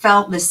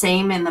felt the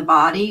same in the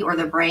body or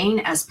the brain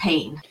as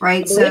pain,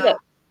 right? So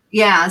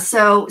yeah,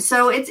 so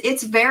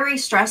it's very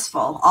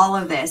stressful, all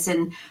of this,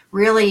 and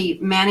really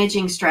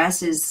managing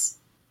stress is,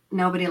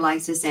 nobody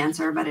likes this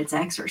answer, but it's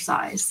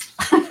exercise.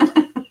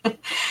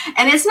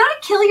 And it's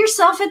not kill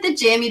yourself at the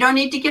gym. You don't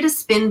need to get a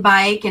spin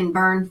bike and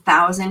burn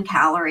 1,000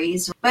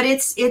 calories, but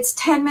it's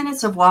 10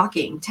 minutes of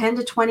walking, 10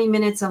 to 20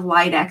 minutes of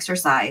light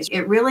exercise.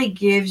 It really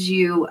gives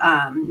you,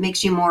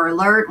 makes you more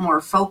alert, more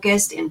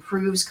focused,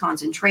 improves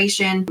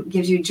concentration,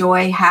 gives you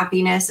joy,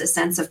 happiness, a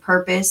sense of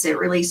purpose. It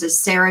releases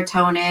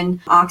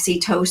serotonin,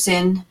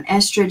 oxytocin,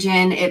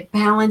 estrogen. It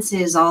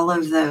balances all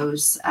of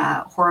those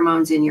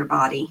hormones in your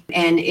body,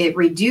 and it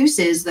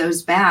reduces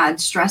those bad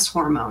stress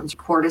hormones,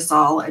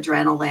 cortisol,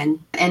 adrenaline,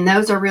 and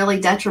those are really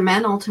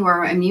detrimental to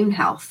our immune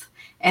health.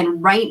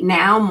 And right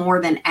now, more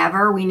than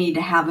ever, we need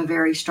to have a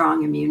very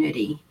strong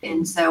immunity.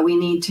 And so we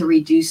need to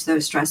reduce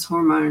those stress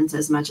hormones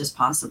as much as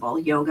possible.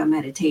 Yoga,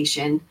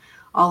 meditation,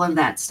 all of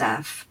that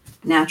stuff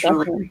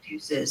naturally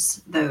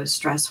reduces those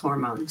stress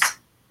hormones.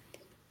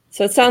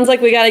 So it sounds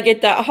like we got to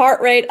get that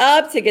heart rate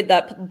up to get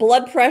that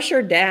blood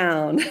pressure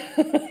down.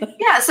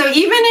 Yeah. So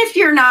even if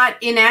you're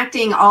not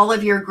enacting all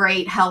of your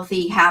great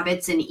healthy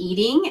habits in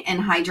eating and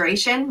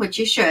hydration, which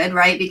you should,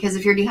 right? Because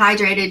if you're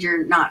dehydrated,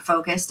 you're not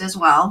focused as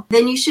well.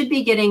 Then you should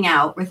be getting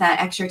out with that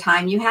extra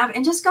time you have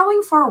and just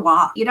going for a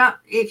walk. You don't,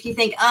 if you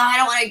think, oh, I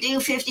don't want to do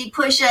 50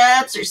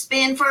 push-ups or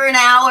spin for an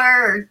hour,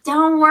 or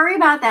don't worry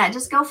about that.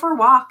 Just go for a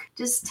walk.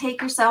 Just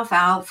take yourself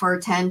out for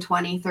a 10,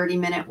 20,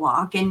 30-minute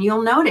walk, and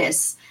you'll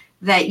notice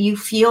that you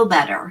feel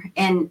better.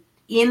 And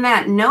in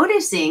that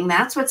noticing,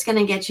 that's what's going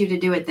to get you to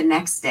do it the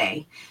next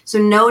day. So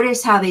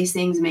notice how these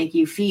things make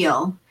you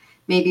feel.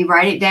 Maybe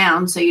write it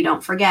down so you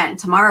don't forget. And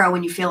tomorrow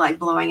when you feel like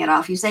blowing it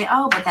off, you say,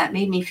 oh, but that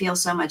made me feel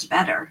so much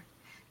better.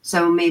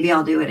 So maybe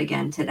I'll do it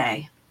again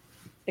today.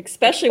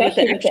 Especially with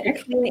the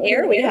extra clean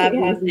air we have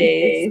these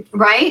days.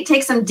 Right?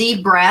 Take some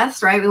deep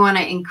breaths, right? We want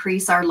to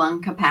increase our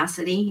lung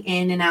capacity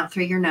in and out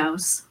through your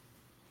nose.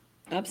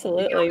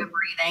 Absolutely. Yoga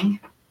breathing.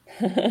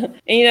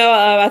 And,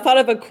 I thought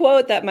of a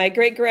quote that my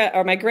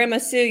grandma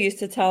Sue used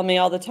to tell me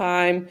all the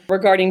time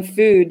regarding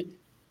food.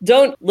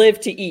 Don't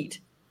live to eat,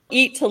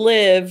 eat to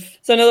live.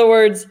 So in other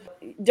words,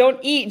 don't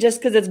eat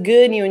just because it's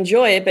good and you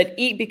enjoy it, but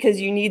eat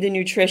because you need the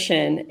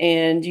nutrition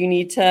and you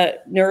need to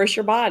nourish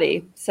your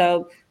body.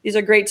 So these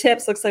are great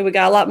tips. Looks like we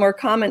got a lot more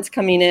comments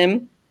coming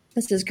in.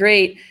 This is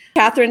great.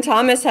 Catherine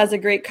Thomas has a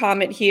great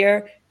comment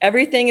here.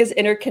 Everything is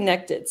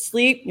interconnected.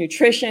 Sleep,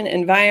 nutrition,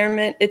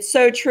 environment. It's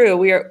so true.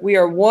 We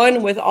are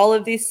one with all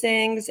of these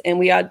things, and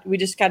we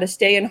just got to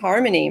stay in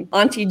harmony.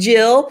 Auntie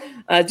Jill,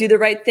 do the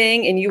right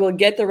thing and you will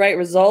get the right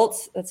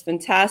results. That's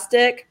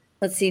fantastic.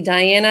 Let's see.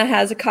 Diana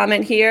has a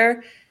comment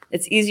here.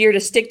 It's easier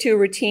to stick to a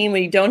routine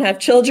when you don't have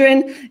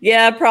children.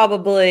 Yeah,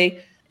 probably.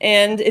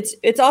 And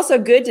it's also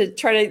good to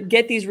try to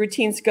get these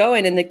routines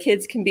going and the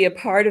kids can be a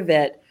part of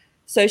it.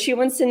 So she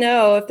wants to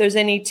know if there's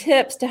any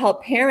tips to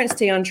help parents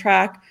stay on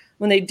track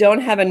when they don't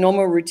have a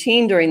normal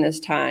routine during this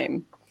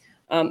time.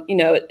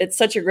 It's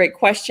such a great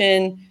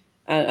question.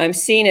 I'm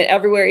seeing it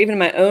everywhere, even in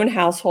my own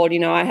household.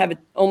 I have an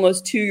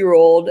almost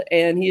 2-year-old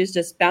and he is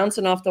just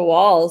bouncing off the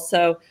walls.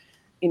 So,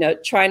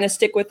 trying to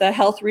stick with a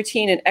health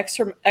routine and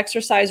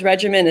exercise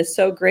regimen is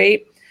so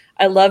great.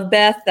 I love,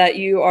 Beth, that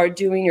you are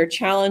doing your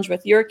challenge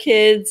with your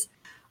kids.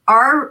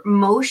 Our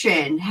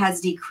motion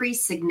has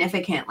decreased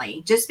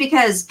significantly just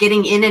because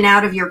getting in and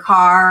out of your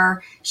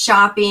car,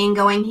 shopping,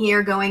 going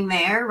here, going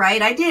there,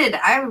 right?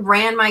 I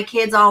ran my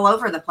kids all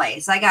over the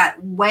place. I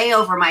got way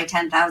over my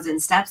 10,000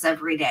 steps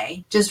every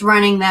day, just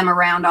running them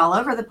around all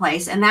over the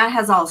place. And that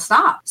has all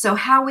stopped. So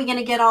how are we going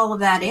to get all of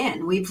that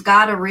in? We've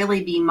got to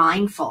really be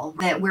mindful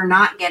that we're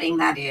not getting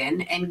that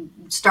in and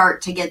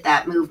start to get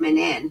that movement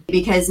in,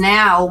 because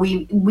now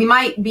we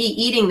might be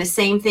eating the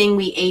same thing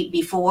we ate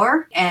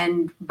before,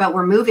 but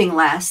we're moving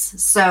less.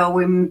 So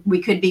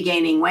we could be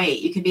gaining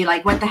weight. You could be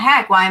like, what the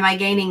heck? Why am I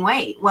gaining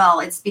weight? Well,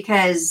 it's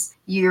because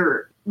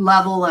your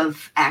level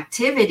of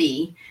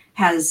activity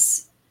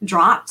has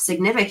dropped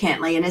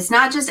significantly. And it's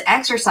not just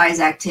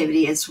exercise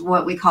activity. It's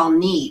what we call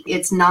NEAT.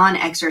 It's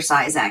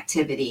non-exercise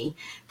activity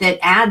that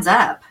adds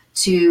up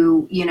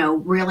to,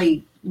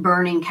 really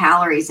burning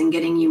calories and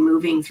getting you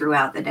moving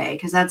throughout the day.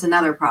 Because that's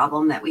another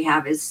problem that we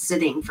have, is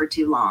sitting for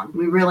too long.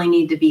 We really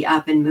need to be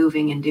up and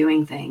moving and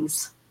doing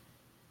things.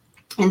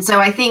 And so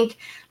I think,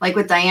 like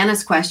with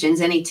Diana's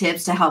questions, any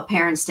tips to help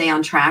parents stay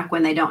on track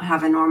when they don't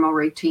have a normal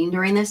routine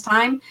during this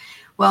time?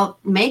 Well,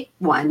 make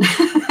one.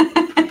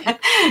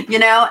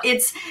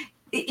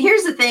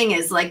 Here's the thing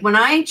is, like, when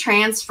I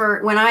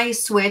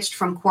switched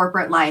from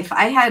corporate life,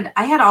 I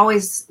had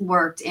always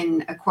worked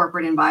in a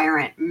corporate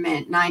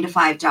environment, 9 to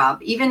 5 job,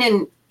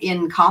 even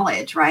in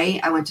college, right?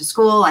 I went to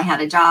school, I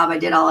had a job, I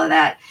did all of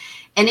that.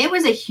 And it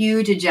was a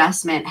huge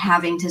adjustment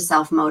having to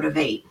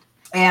self-motivate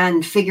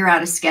and figure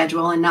out a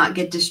schedule and not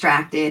get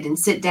distracted and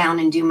sit down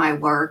and do my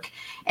work.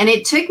 And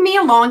it took me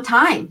a long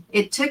time.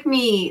 It took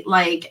me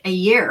like a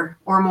year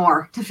or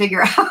more to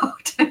figure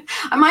out.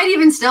 I might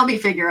even still be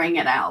figuring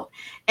it out.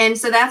 And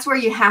so that's where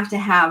you have to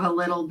have a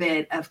little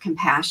bit of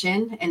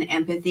compassion and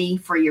empathy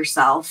for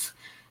yourself,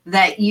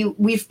 that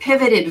we've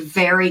pivoted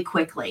very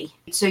quickly.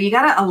 So you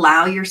got to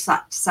allow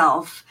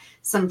yourself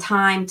some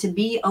time to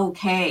be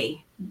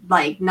okay,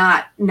 like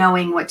not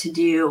knowing what to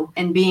do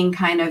and being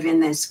kind of in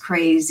this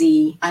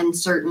crazy,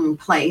 uncertain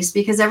place,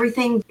 because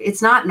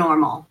it's not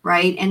normal,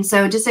 right? And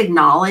so just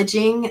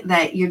acknowledging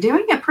that you're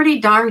doing a pretty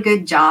darn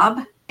good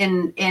job,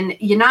 and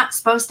you're not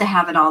supposed to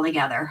have it all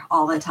together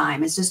all the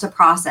time. It's just a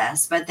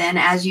process. But then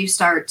as you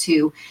start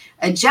to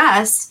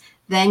adjust,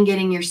 then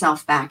getting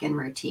yourself back in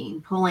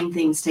routine, pulling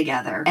things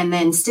together, and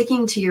then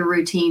sticking to your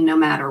routine no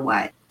matter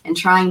what, and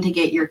trying to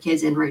get your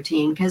kids in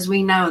routine, because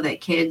we know that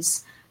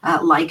kids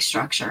like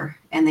structure,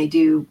 and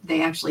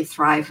they actually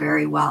thrive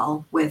very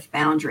well with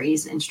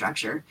boundaries and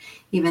structure,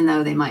 even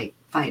though they might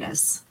fight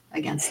us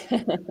against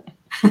it.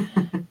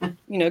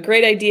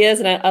 Great ideas.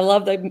 And I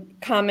love the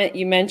comment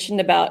you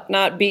mentioned about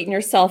not beating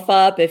yourself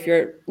up if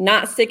you're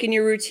not sticking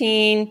your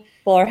routine.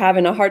 People are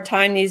having a hard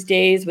time these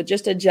days with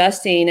just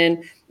adjusting.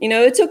 And,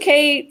 it's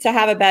okay to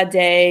have a bad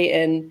day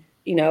and,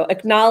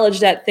 acknowledge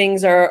that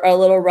things are a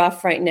little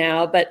rough right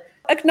now, but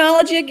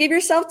acknowledge it, give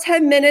yourself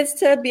 10 minutes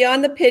to be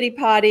on the pity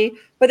potty,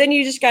 but then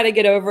you just got to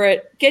get over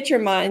it, get your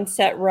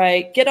mindset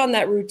right, get on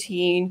that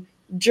routine,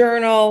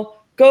 journal,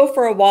 go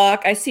for a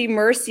walk. I see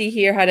Mercy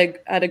here had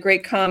a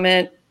great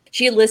comment.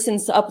 She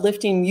listens to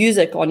uplifting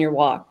music on your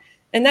walk.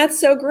 And that's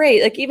so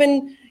great. Like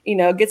even,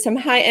 get some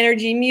high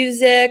energy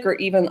music, or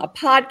even a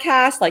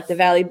podcast like the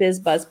Valley Biz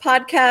Buzz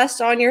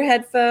podcast on your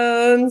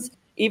headphones,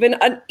 even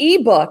an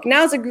ebook.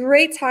 Now's a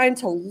great time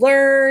to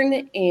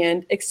learn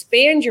and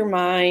expand your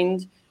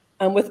mind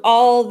with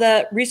all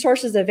the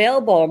resources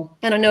available.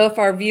 I don't know if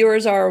our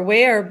viewers are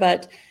aware,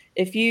 but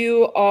if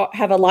you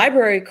have a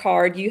library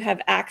card, you have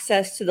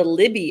access to the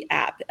Libby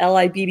app,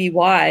 Libby,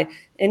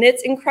 and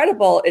it's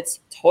incredible.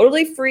 It's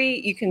totally free.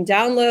 You can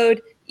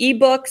download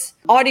ebooks,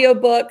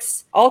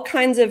 audiobooks, all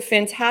kinds of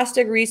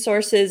fantastic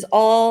resources,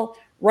 all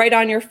right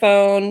on your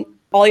phone.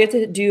 All you have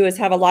to do is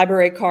have a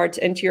library card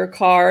to enter your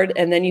card,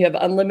 and then you have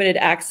unlimited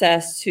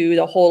access to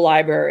the whole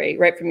library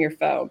right from your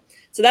phone.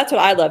 So that's what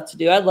I love to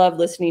do. I love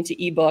listening to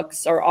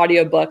ebooks or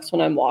audiobooks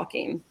when I'm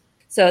walking.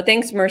 So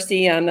thanks,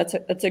 Mercy.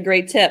 That's a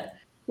great tip.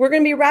 We're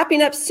going to be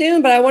wrapping up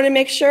soon, but I want to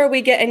make sure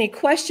we get any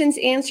questions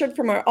answered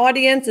from our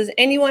audience. Does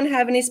anyone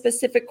have any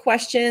specific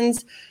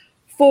questions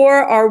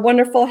for our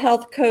wonderful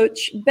health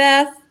coach,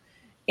 Beth?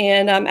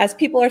 And as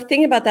people are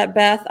thinking about that,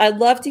 Beth, I'd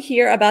love to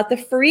hear about the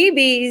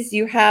freebies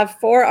you have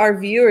for our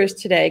viewers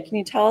today. Can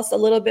you tell us a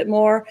little bit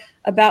more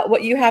about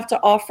what you have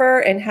to offer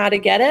and how to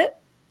get it?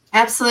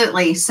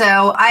 Absolutely.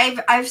 So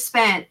I've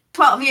spent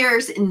 12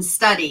 years in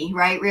study,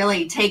 right?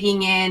 Really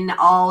taking in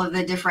all of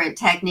the different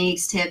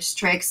techniques, tips,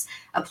 tricks,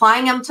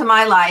 applying them to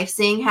my life,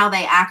 seeing how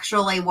they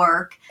actually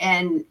work,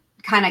 and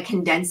kind of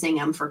condensing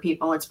them for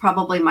people. It's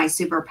probably my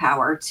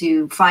superpower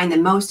to find the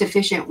most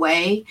efficient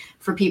way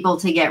for people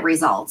to get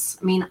results.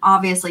 I mean,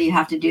 obviously you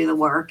have to do the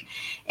work.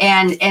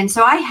 And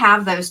so I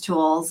have those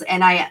tools,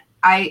 and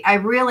I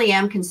really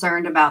am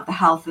concerned about the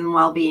health and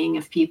well-being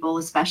of people,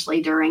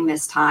 especially during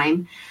this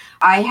time.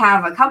 I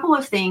have a couple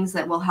of things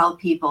that will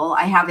help people.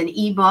 I have an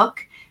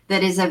ebook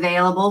that is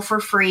available for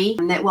free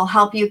that will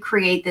help you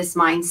create this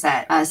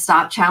mindset.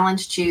 Stop,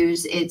 Challenge,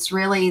 Choose. It's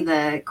really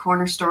the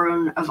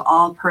cornerstone of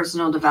all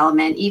personal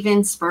development,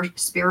 even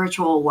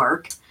spiritual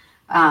work,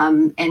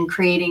 and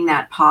creating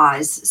that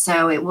pause.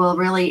 So it will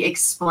really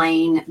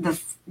explain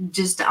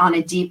just on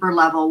a deeper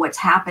level what's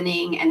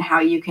happening and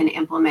how you can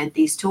implement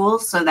these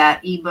tools. So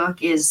that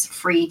ebook is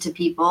free to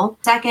people.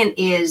 Second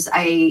is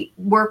I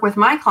work with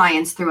my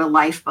clients through a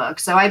life book.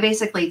 So I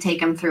basically take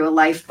them through a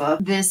life book.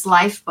 This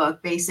life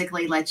book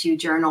basically lets you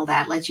journal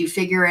that, lets you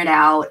figure it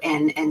out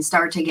and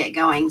start to get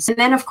going. So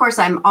then, of course,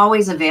 I'm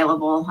always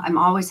available. I'm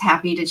always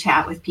happy to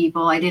chat with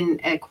people. I didn't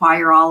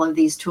acquire all of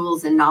these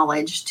tools and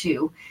knowledge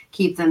to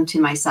keep them to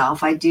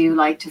myself. I do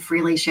like to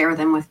freely share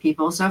them with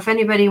people. So if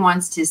anybody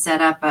wants to set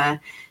up a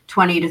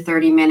 20 to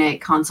 30 minute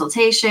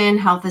consultation,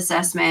 health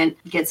assessment,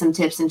 get some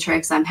tips and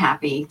tricks, I'm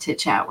happy to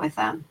chat with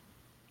them.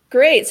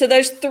 Great. So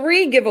there's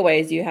 3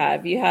 giveaways you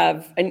have. You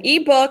have an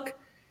ebook,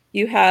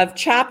 you have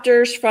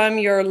chapters from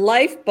your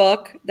life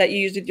book that you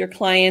use with your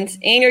clients,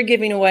 and you're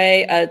giving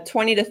away a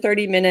 20 to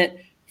 30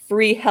 minute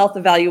free health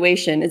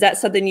evaluation. Is that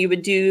something you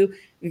would do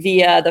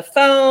via the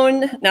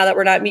phone now that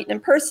we're not meeting in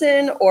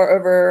person or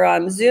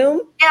over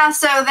Zoom? Yeah,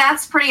 so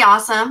that's pretty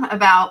awesome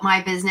about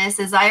my business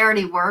is I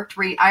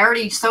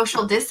already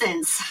social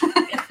distance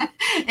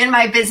in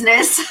my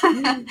business.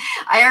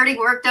 I already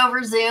worked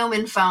over Zoom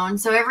and phone.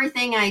 So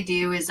everything I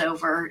do is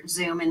over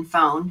Zoom and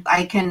phone.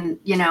 I can,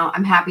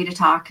 I'm happy to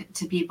talk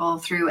to people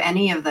through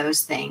any of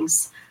those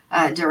things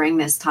during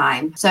this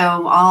time.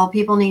 So all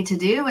people need to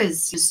do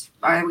is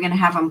are we going to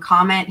have them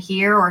comment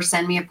here or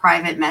send me a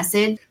private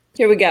message?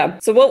 Here we go.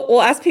 So what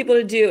we'll ask people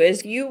to do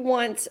is you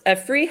want a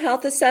free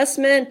health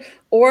assessment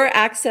or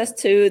access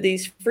to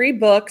these free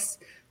books,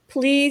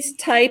 please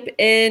type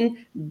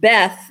in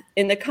Beth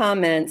in the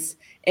comments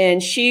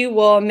and she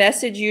will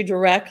message you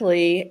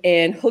directly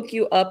and hook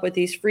you up with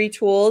these free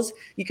tools.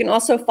 You can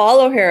also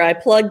follow her. I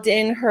plugged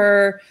in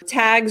her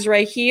tags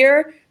right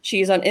here.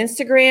 She's on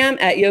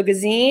Instagram at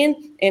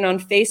Yogazine and on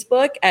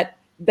Facebook at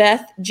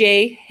Beth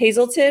J.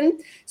 Hazelton.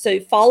 So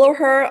follow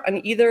her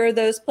on either of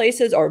those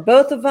places or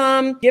both of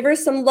them. Give her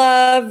some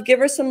love, give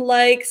her some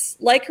likes,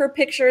 like her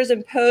pictures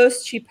and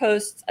posts. She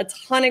posts a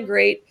ton of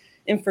great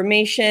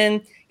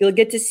information. You'll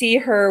get to see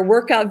her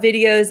workout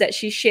videos that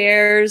she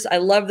shares. I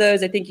love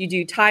those. I think you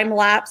do time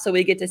lapse, so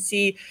we get to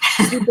see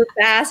super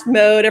fast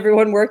mode,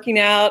 everyone working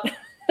out.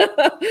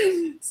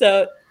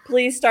 So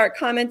please start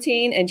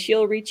commenting and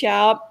she'll reach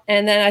out.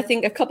 And then I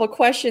think a couple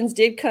questions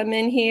did come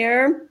in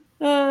here.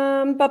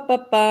 Well,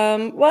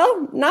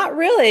 not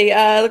really.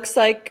 Looks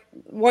like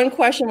one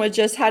question was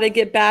just how to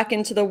get back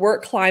into the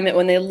work climate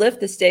when they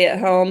lift the stay at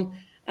home.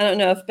 I don't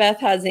know if Beth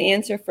has the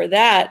answer for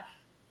that,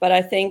 but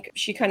I think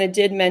she kind of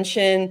did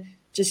mention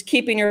just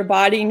keeping your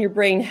body and your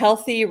brain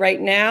healthy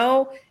right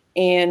now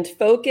and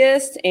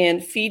focused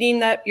and feeding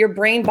that your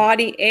brain,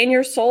 body, and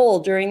your soul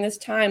during this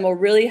time will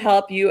really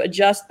help you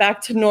adjust back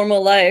to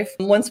normal life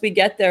once we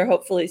get there,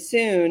 hopefully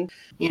soon.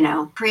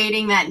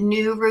 Creating that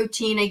new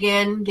routine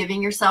again,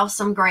 giving yourself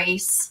some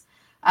grace,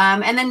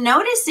 and then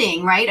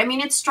noticing, right? I mean,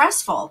 it's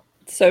stressful.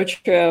 So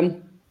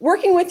true.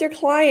 Working with your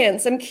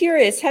clients, I'm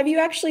curious, have you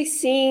actually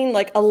seen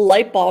like a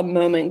light bulb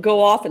moment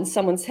go off in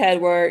someone's head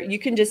where you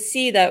can just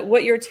see that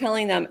what you're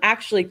telling them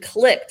actually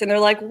clicked and they're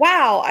like,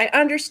 wow, I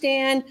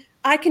understand,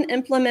 I can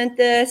implement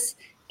this,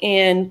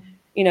 and,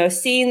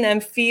 seeing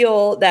them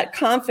feel that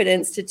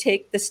confidence to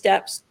take the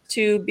steps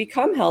to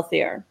become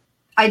healthier?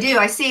 I do.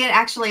 I see it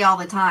actually all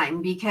the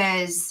time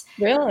because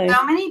really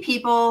so many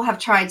people have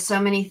tried so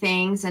many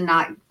things and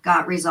not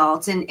got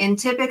results. And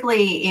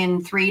typically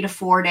in 3 to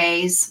 4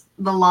 days,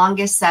 the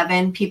longest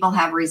 7, people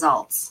have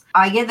results.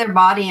 I get their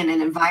body in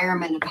an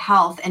environment of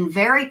health and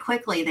very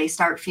quickly they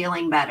start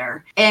feeling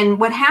better. And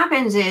what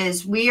happens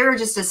is we are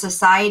just a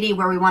society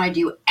where we want to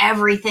do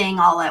everything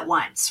all at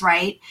once,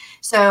 right?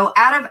 So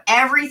out of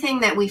everything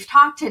that we've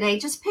talked today,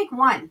 just pick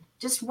one.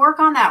 Just work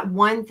on that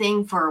one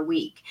thing for a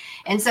week.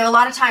 And so a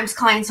lot of times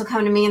clients will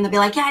come to me and they'll be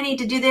like, yeah, I need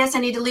to do this. I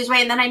need to lose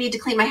weight. And then I need to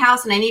clean my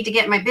house and I need to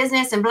get my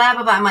business and blah,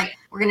 blah, blah. I'm like,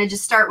 we're going to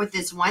just start with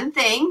this one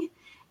thing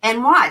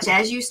and watch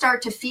as you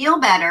start to feel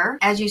better,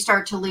 as you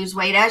start to lose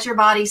weight, as your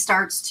body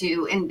starts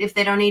to, and if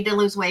they don't need to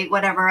lose weight,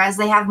 whatever, as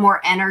they have more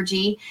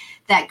energy,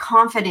 that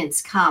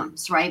confidence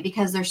comes, right?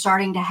 Because they're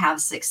starting to have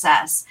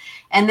success.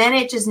 And then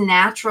it just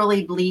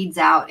naturally bleeds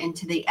out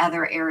into the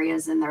other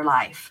areas in their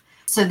life.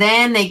 So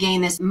then they gain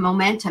this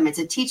momentum. It's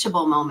a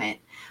teachable moment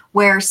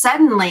where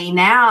suddenly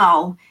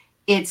now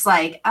it's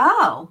like,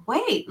 oh,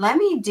 wait,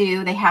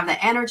 they have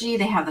the energy,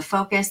 they have the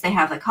focus, they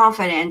have the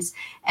confidence.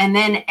 And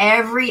then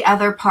every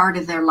other part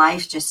of their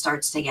life just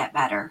starts to get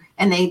better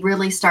and they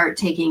really start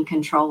taking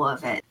control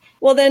of it.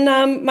 Well, then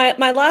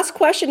my last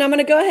question, I'm going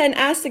to go ahead and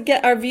ask to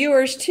get our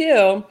viewers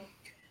too.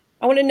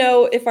 I want to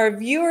know if our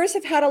viewers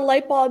have had a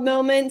light bulb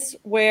moment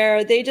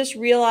where they just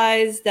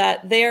realize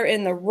that they're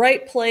in the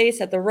right place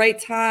at the right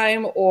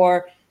time,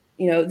 or,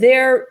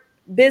 their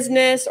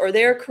business or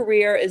their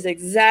career is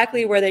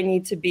exactly where they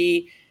need to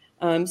be.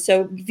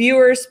 So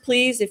viewers,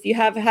 please, if you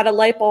have had a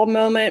light bulb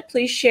moment,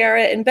 please share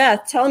it. And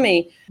Beth, tell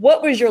me,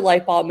 what was your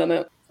light bulb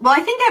moment? Well, I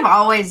think I've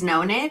always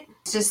known it.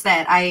 It's just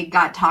that I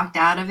got talked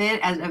out of it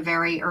at a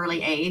very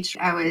early age.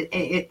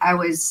 I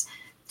was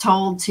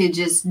told to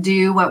just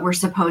do what we're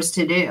supposed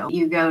to do.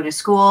 You go to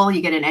school,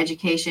 you get an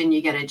education,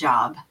 you get a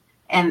job.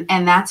 And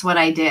that's what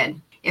I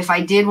did. If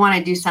I did want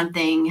to do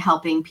something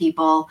helping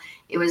people,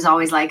 it was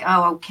always like,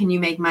 oh, can you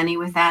make money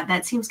with that?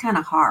 That seems kind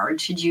of hard.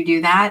 Should you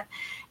do that?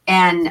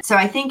 And so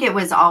I think it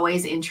was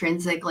always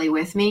intrinsically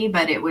with me,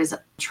 but it was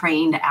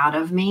trained out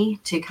of me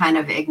to kind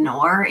of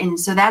ignore. And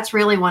so that's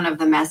really one of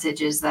the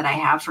messages that I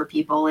have for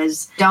people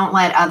is don't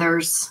let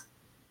others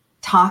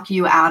talk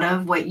you out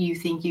of what you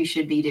think you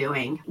should be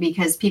doing,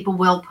 because people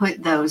will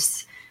put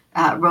those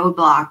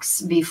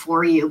roadblocks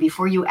before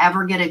you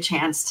ever get a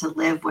chance to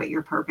live what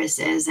your purpose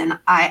is. And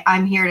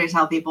I'm here to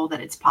tell people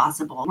that it's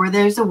possible. Where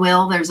there's a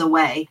will, there's a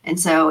way. And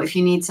so if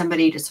you need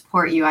somebody to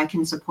support you, I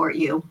can support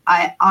you.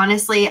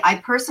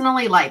 I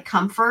personally like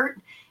comfort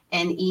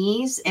and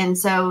ease. And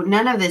so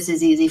none of this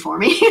is easy for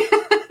me.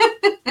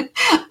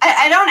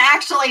 I don't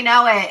actually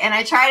know it. And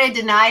I try to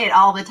deny it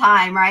all the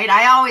time, right?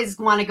 I always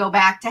want to go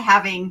back to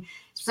having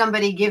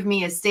somebody give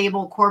me a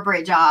stable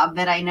corporate job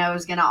that I know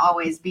is going to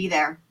always be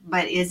there.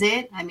 But is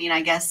it? I mean,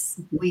 I guess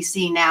we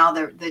see now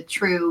the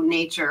true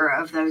nature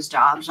of those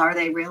jobs. Are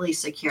they really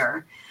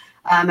secure?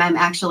 I'm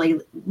actually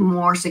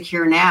more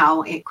secure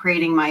now at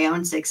creating my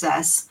own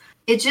success.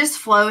 It just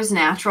flows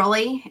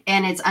naturally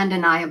and it's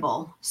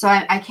undeniable. So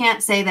I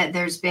can't say that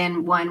there's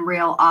been one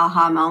real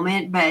aha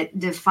moment, but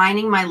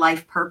defining my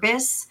life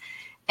purpose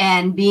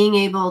and being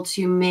able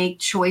to make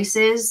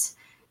choices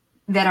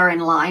that are in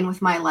line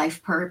with my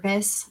life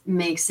purpose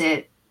makes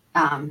it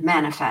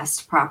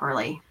manifest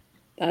properly.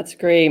 That's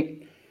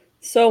great.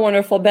 So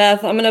wonderful,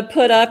 Beth. I'm going to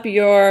put up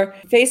your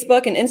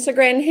Facebook and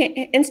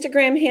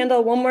Instagram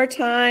handle one more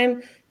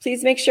time.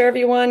 Please make sure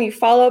everyone you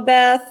follow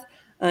Beth.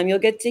 You'll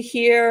get to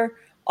hear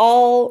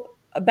all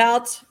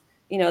about,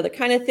 the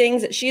kind of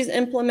things that she's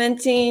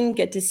implementing,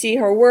 get to see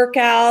her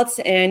workouts,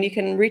 and you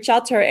can reach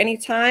out to her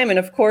anytime. And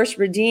of course,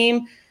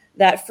 redeem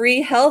that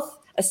free health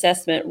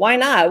assessment. Why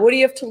not? What do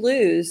you have to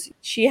lose?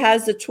 She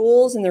has the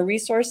tools and the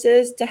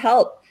resources to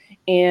help.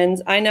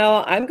 And I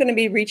know I'm going to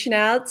be reaching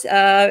out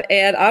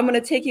and I'm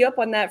going to take you up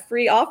on that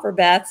free offer,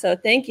 Beth. So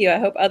thank you. I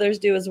hope others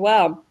do as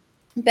well.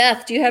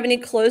 Beth, do you have any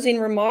closing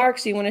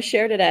remarks you want to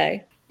share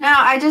today? No,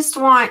 I just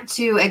want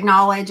to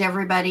acknowledge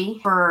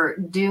everybody for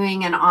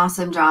doing an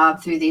awesome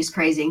job through these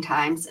crazy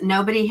times.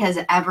 Nobody has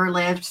ever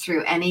lived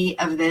through any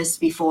of this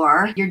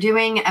before. You're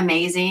doing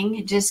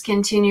amazing. Just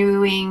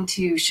continuing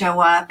to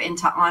show up and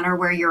to honor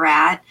where you're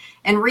at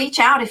and reach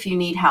out if you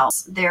need help.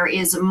 There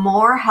is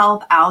more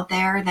help out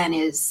there than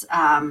is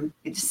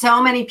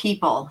so many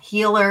people,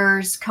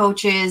 healers,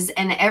 coaches,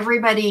 and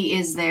everybody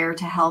is there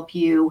to help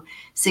you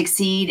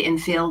succeed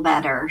and feel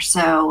better.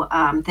 So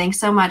thanks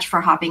so much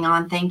for hopping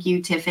on. Thank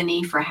you,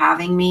 Tiffany, for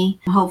having me.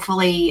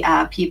 Hopefully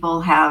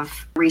people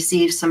have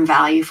received some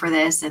value for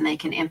this and they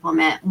can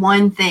implement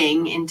one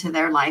thing into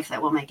their life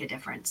that will make a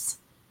difference.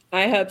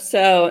 I hope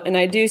so. And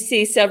I do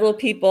see several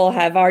people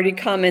have already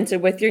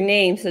commented with your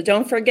name. So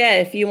don't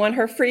forget, if you want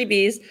her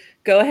freebies,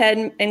 go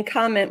ahead and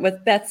comment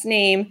with Beth's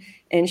name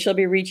and she'll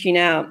be reaching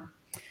out.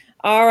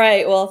 All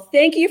right. Well,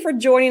 thank you for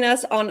joining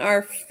us on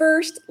our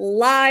first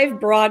live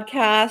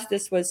broadcast.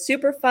 This was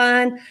super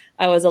fun.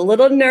 I was a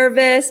little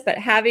nervous, but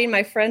having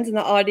my friends in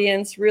the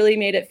audience really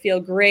made it feel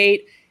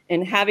great.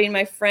 And having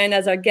my friend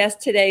as our guest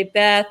today,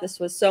 Beth,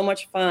 this was so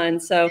much fun.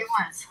 So it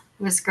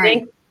was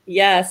great.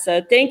 Yes.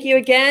 So thank you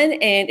again.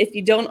 And if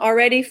you don't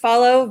already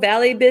follow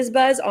Valley Biz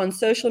Buzz on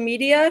social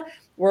media,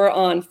 we're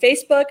on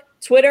Facebook,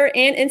 Twitter,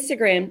 and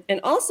Instagram.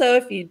 And also,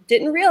 if you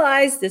didn't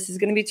realize, this is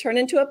going to be turned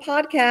into a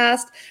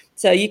podcast.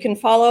 So you can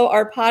follow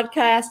our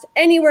podcast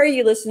anywhere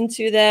you listen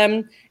to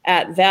them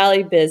at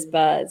Valley Biz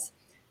Buzz.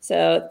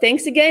 So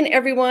thanks again,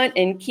 everyone,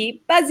 and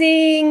keep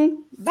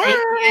buzzing. Bye.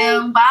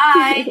 Thank you.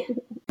 Bye.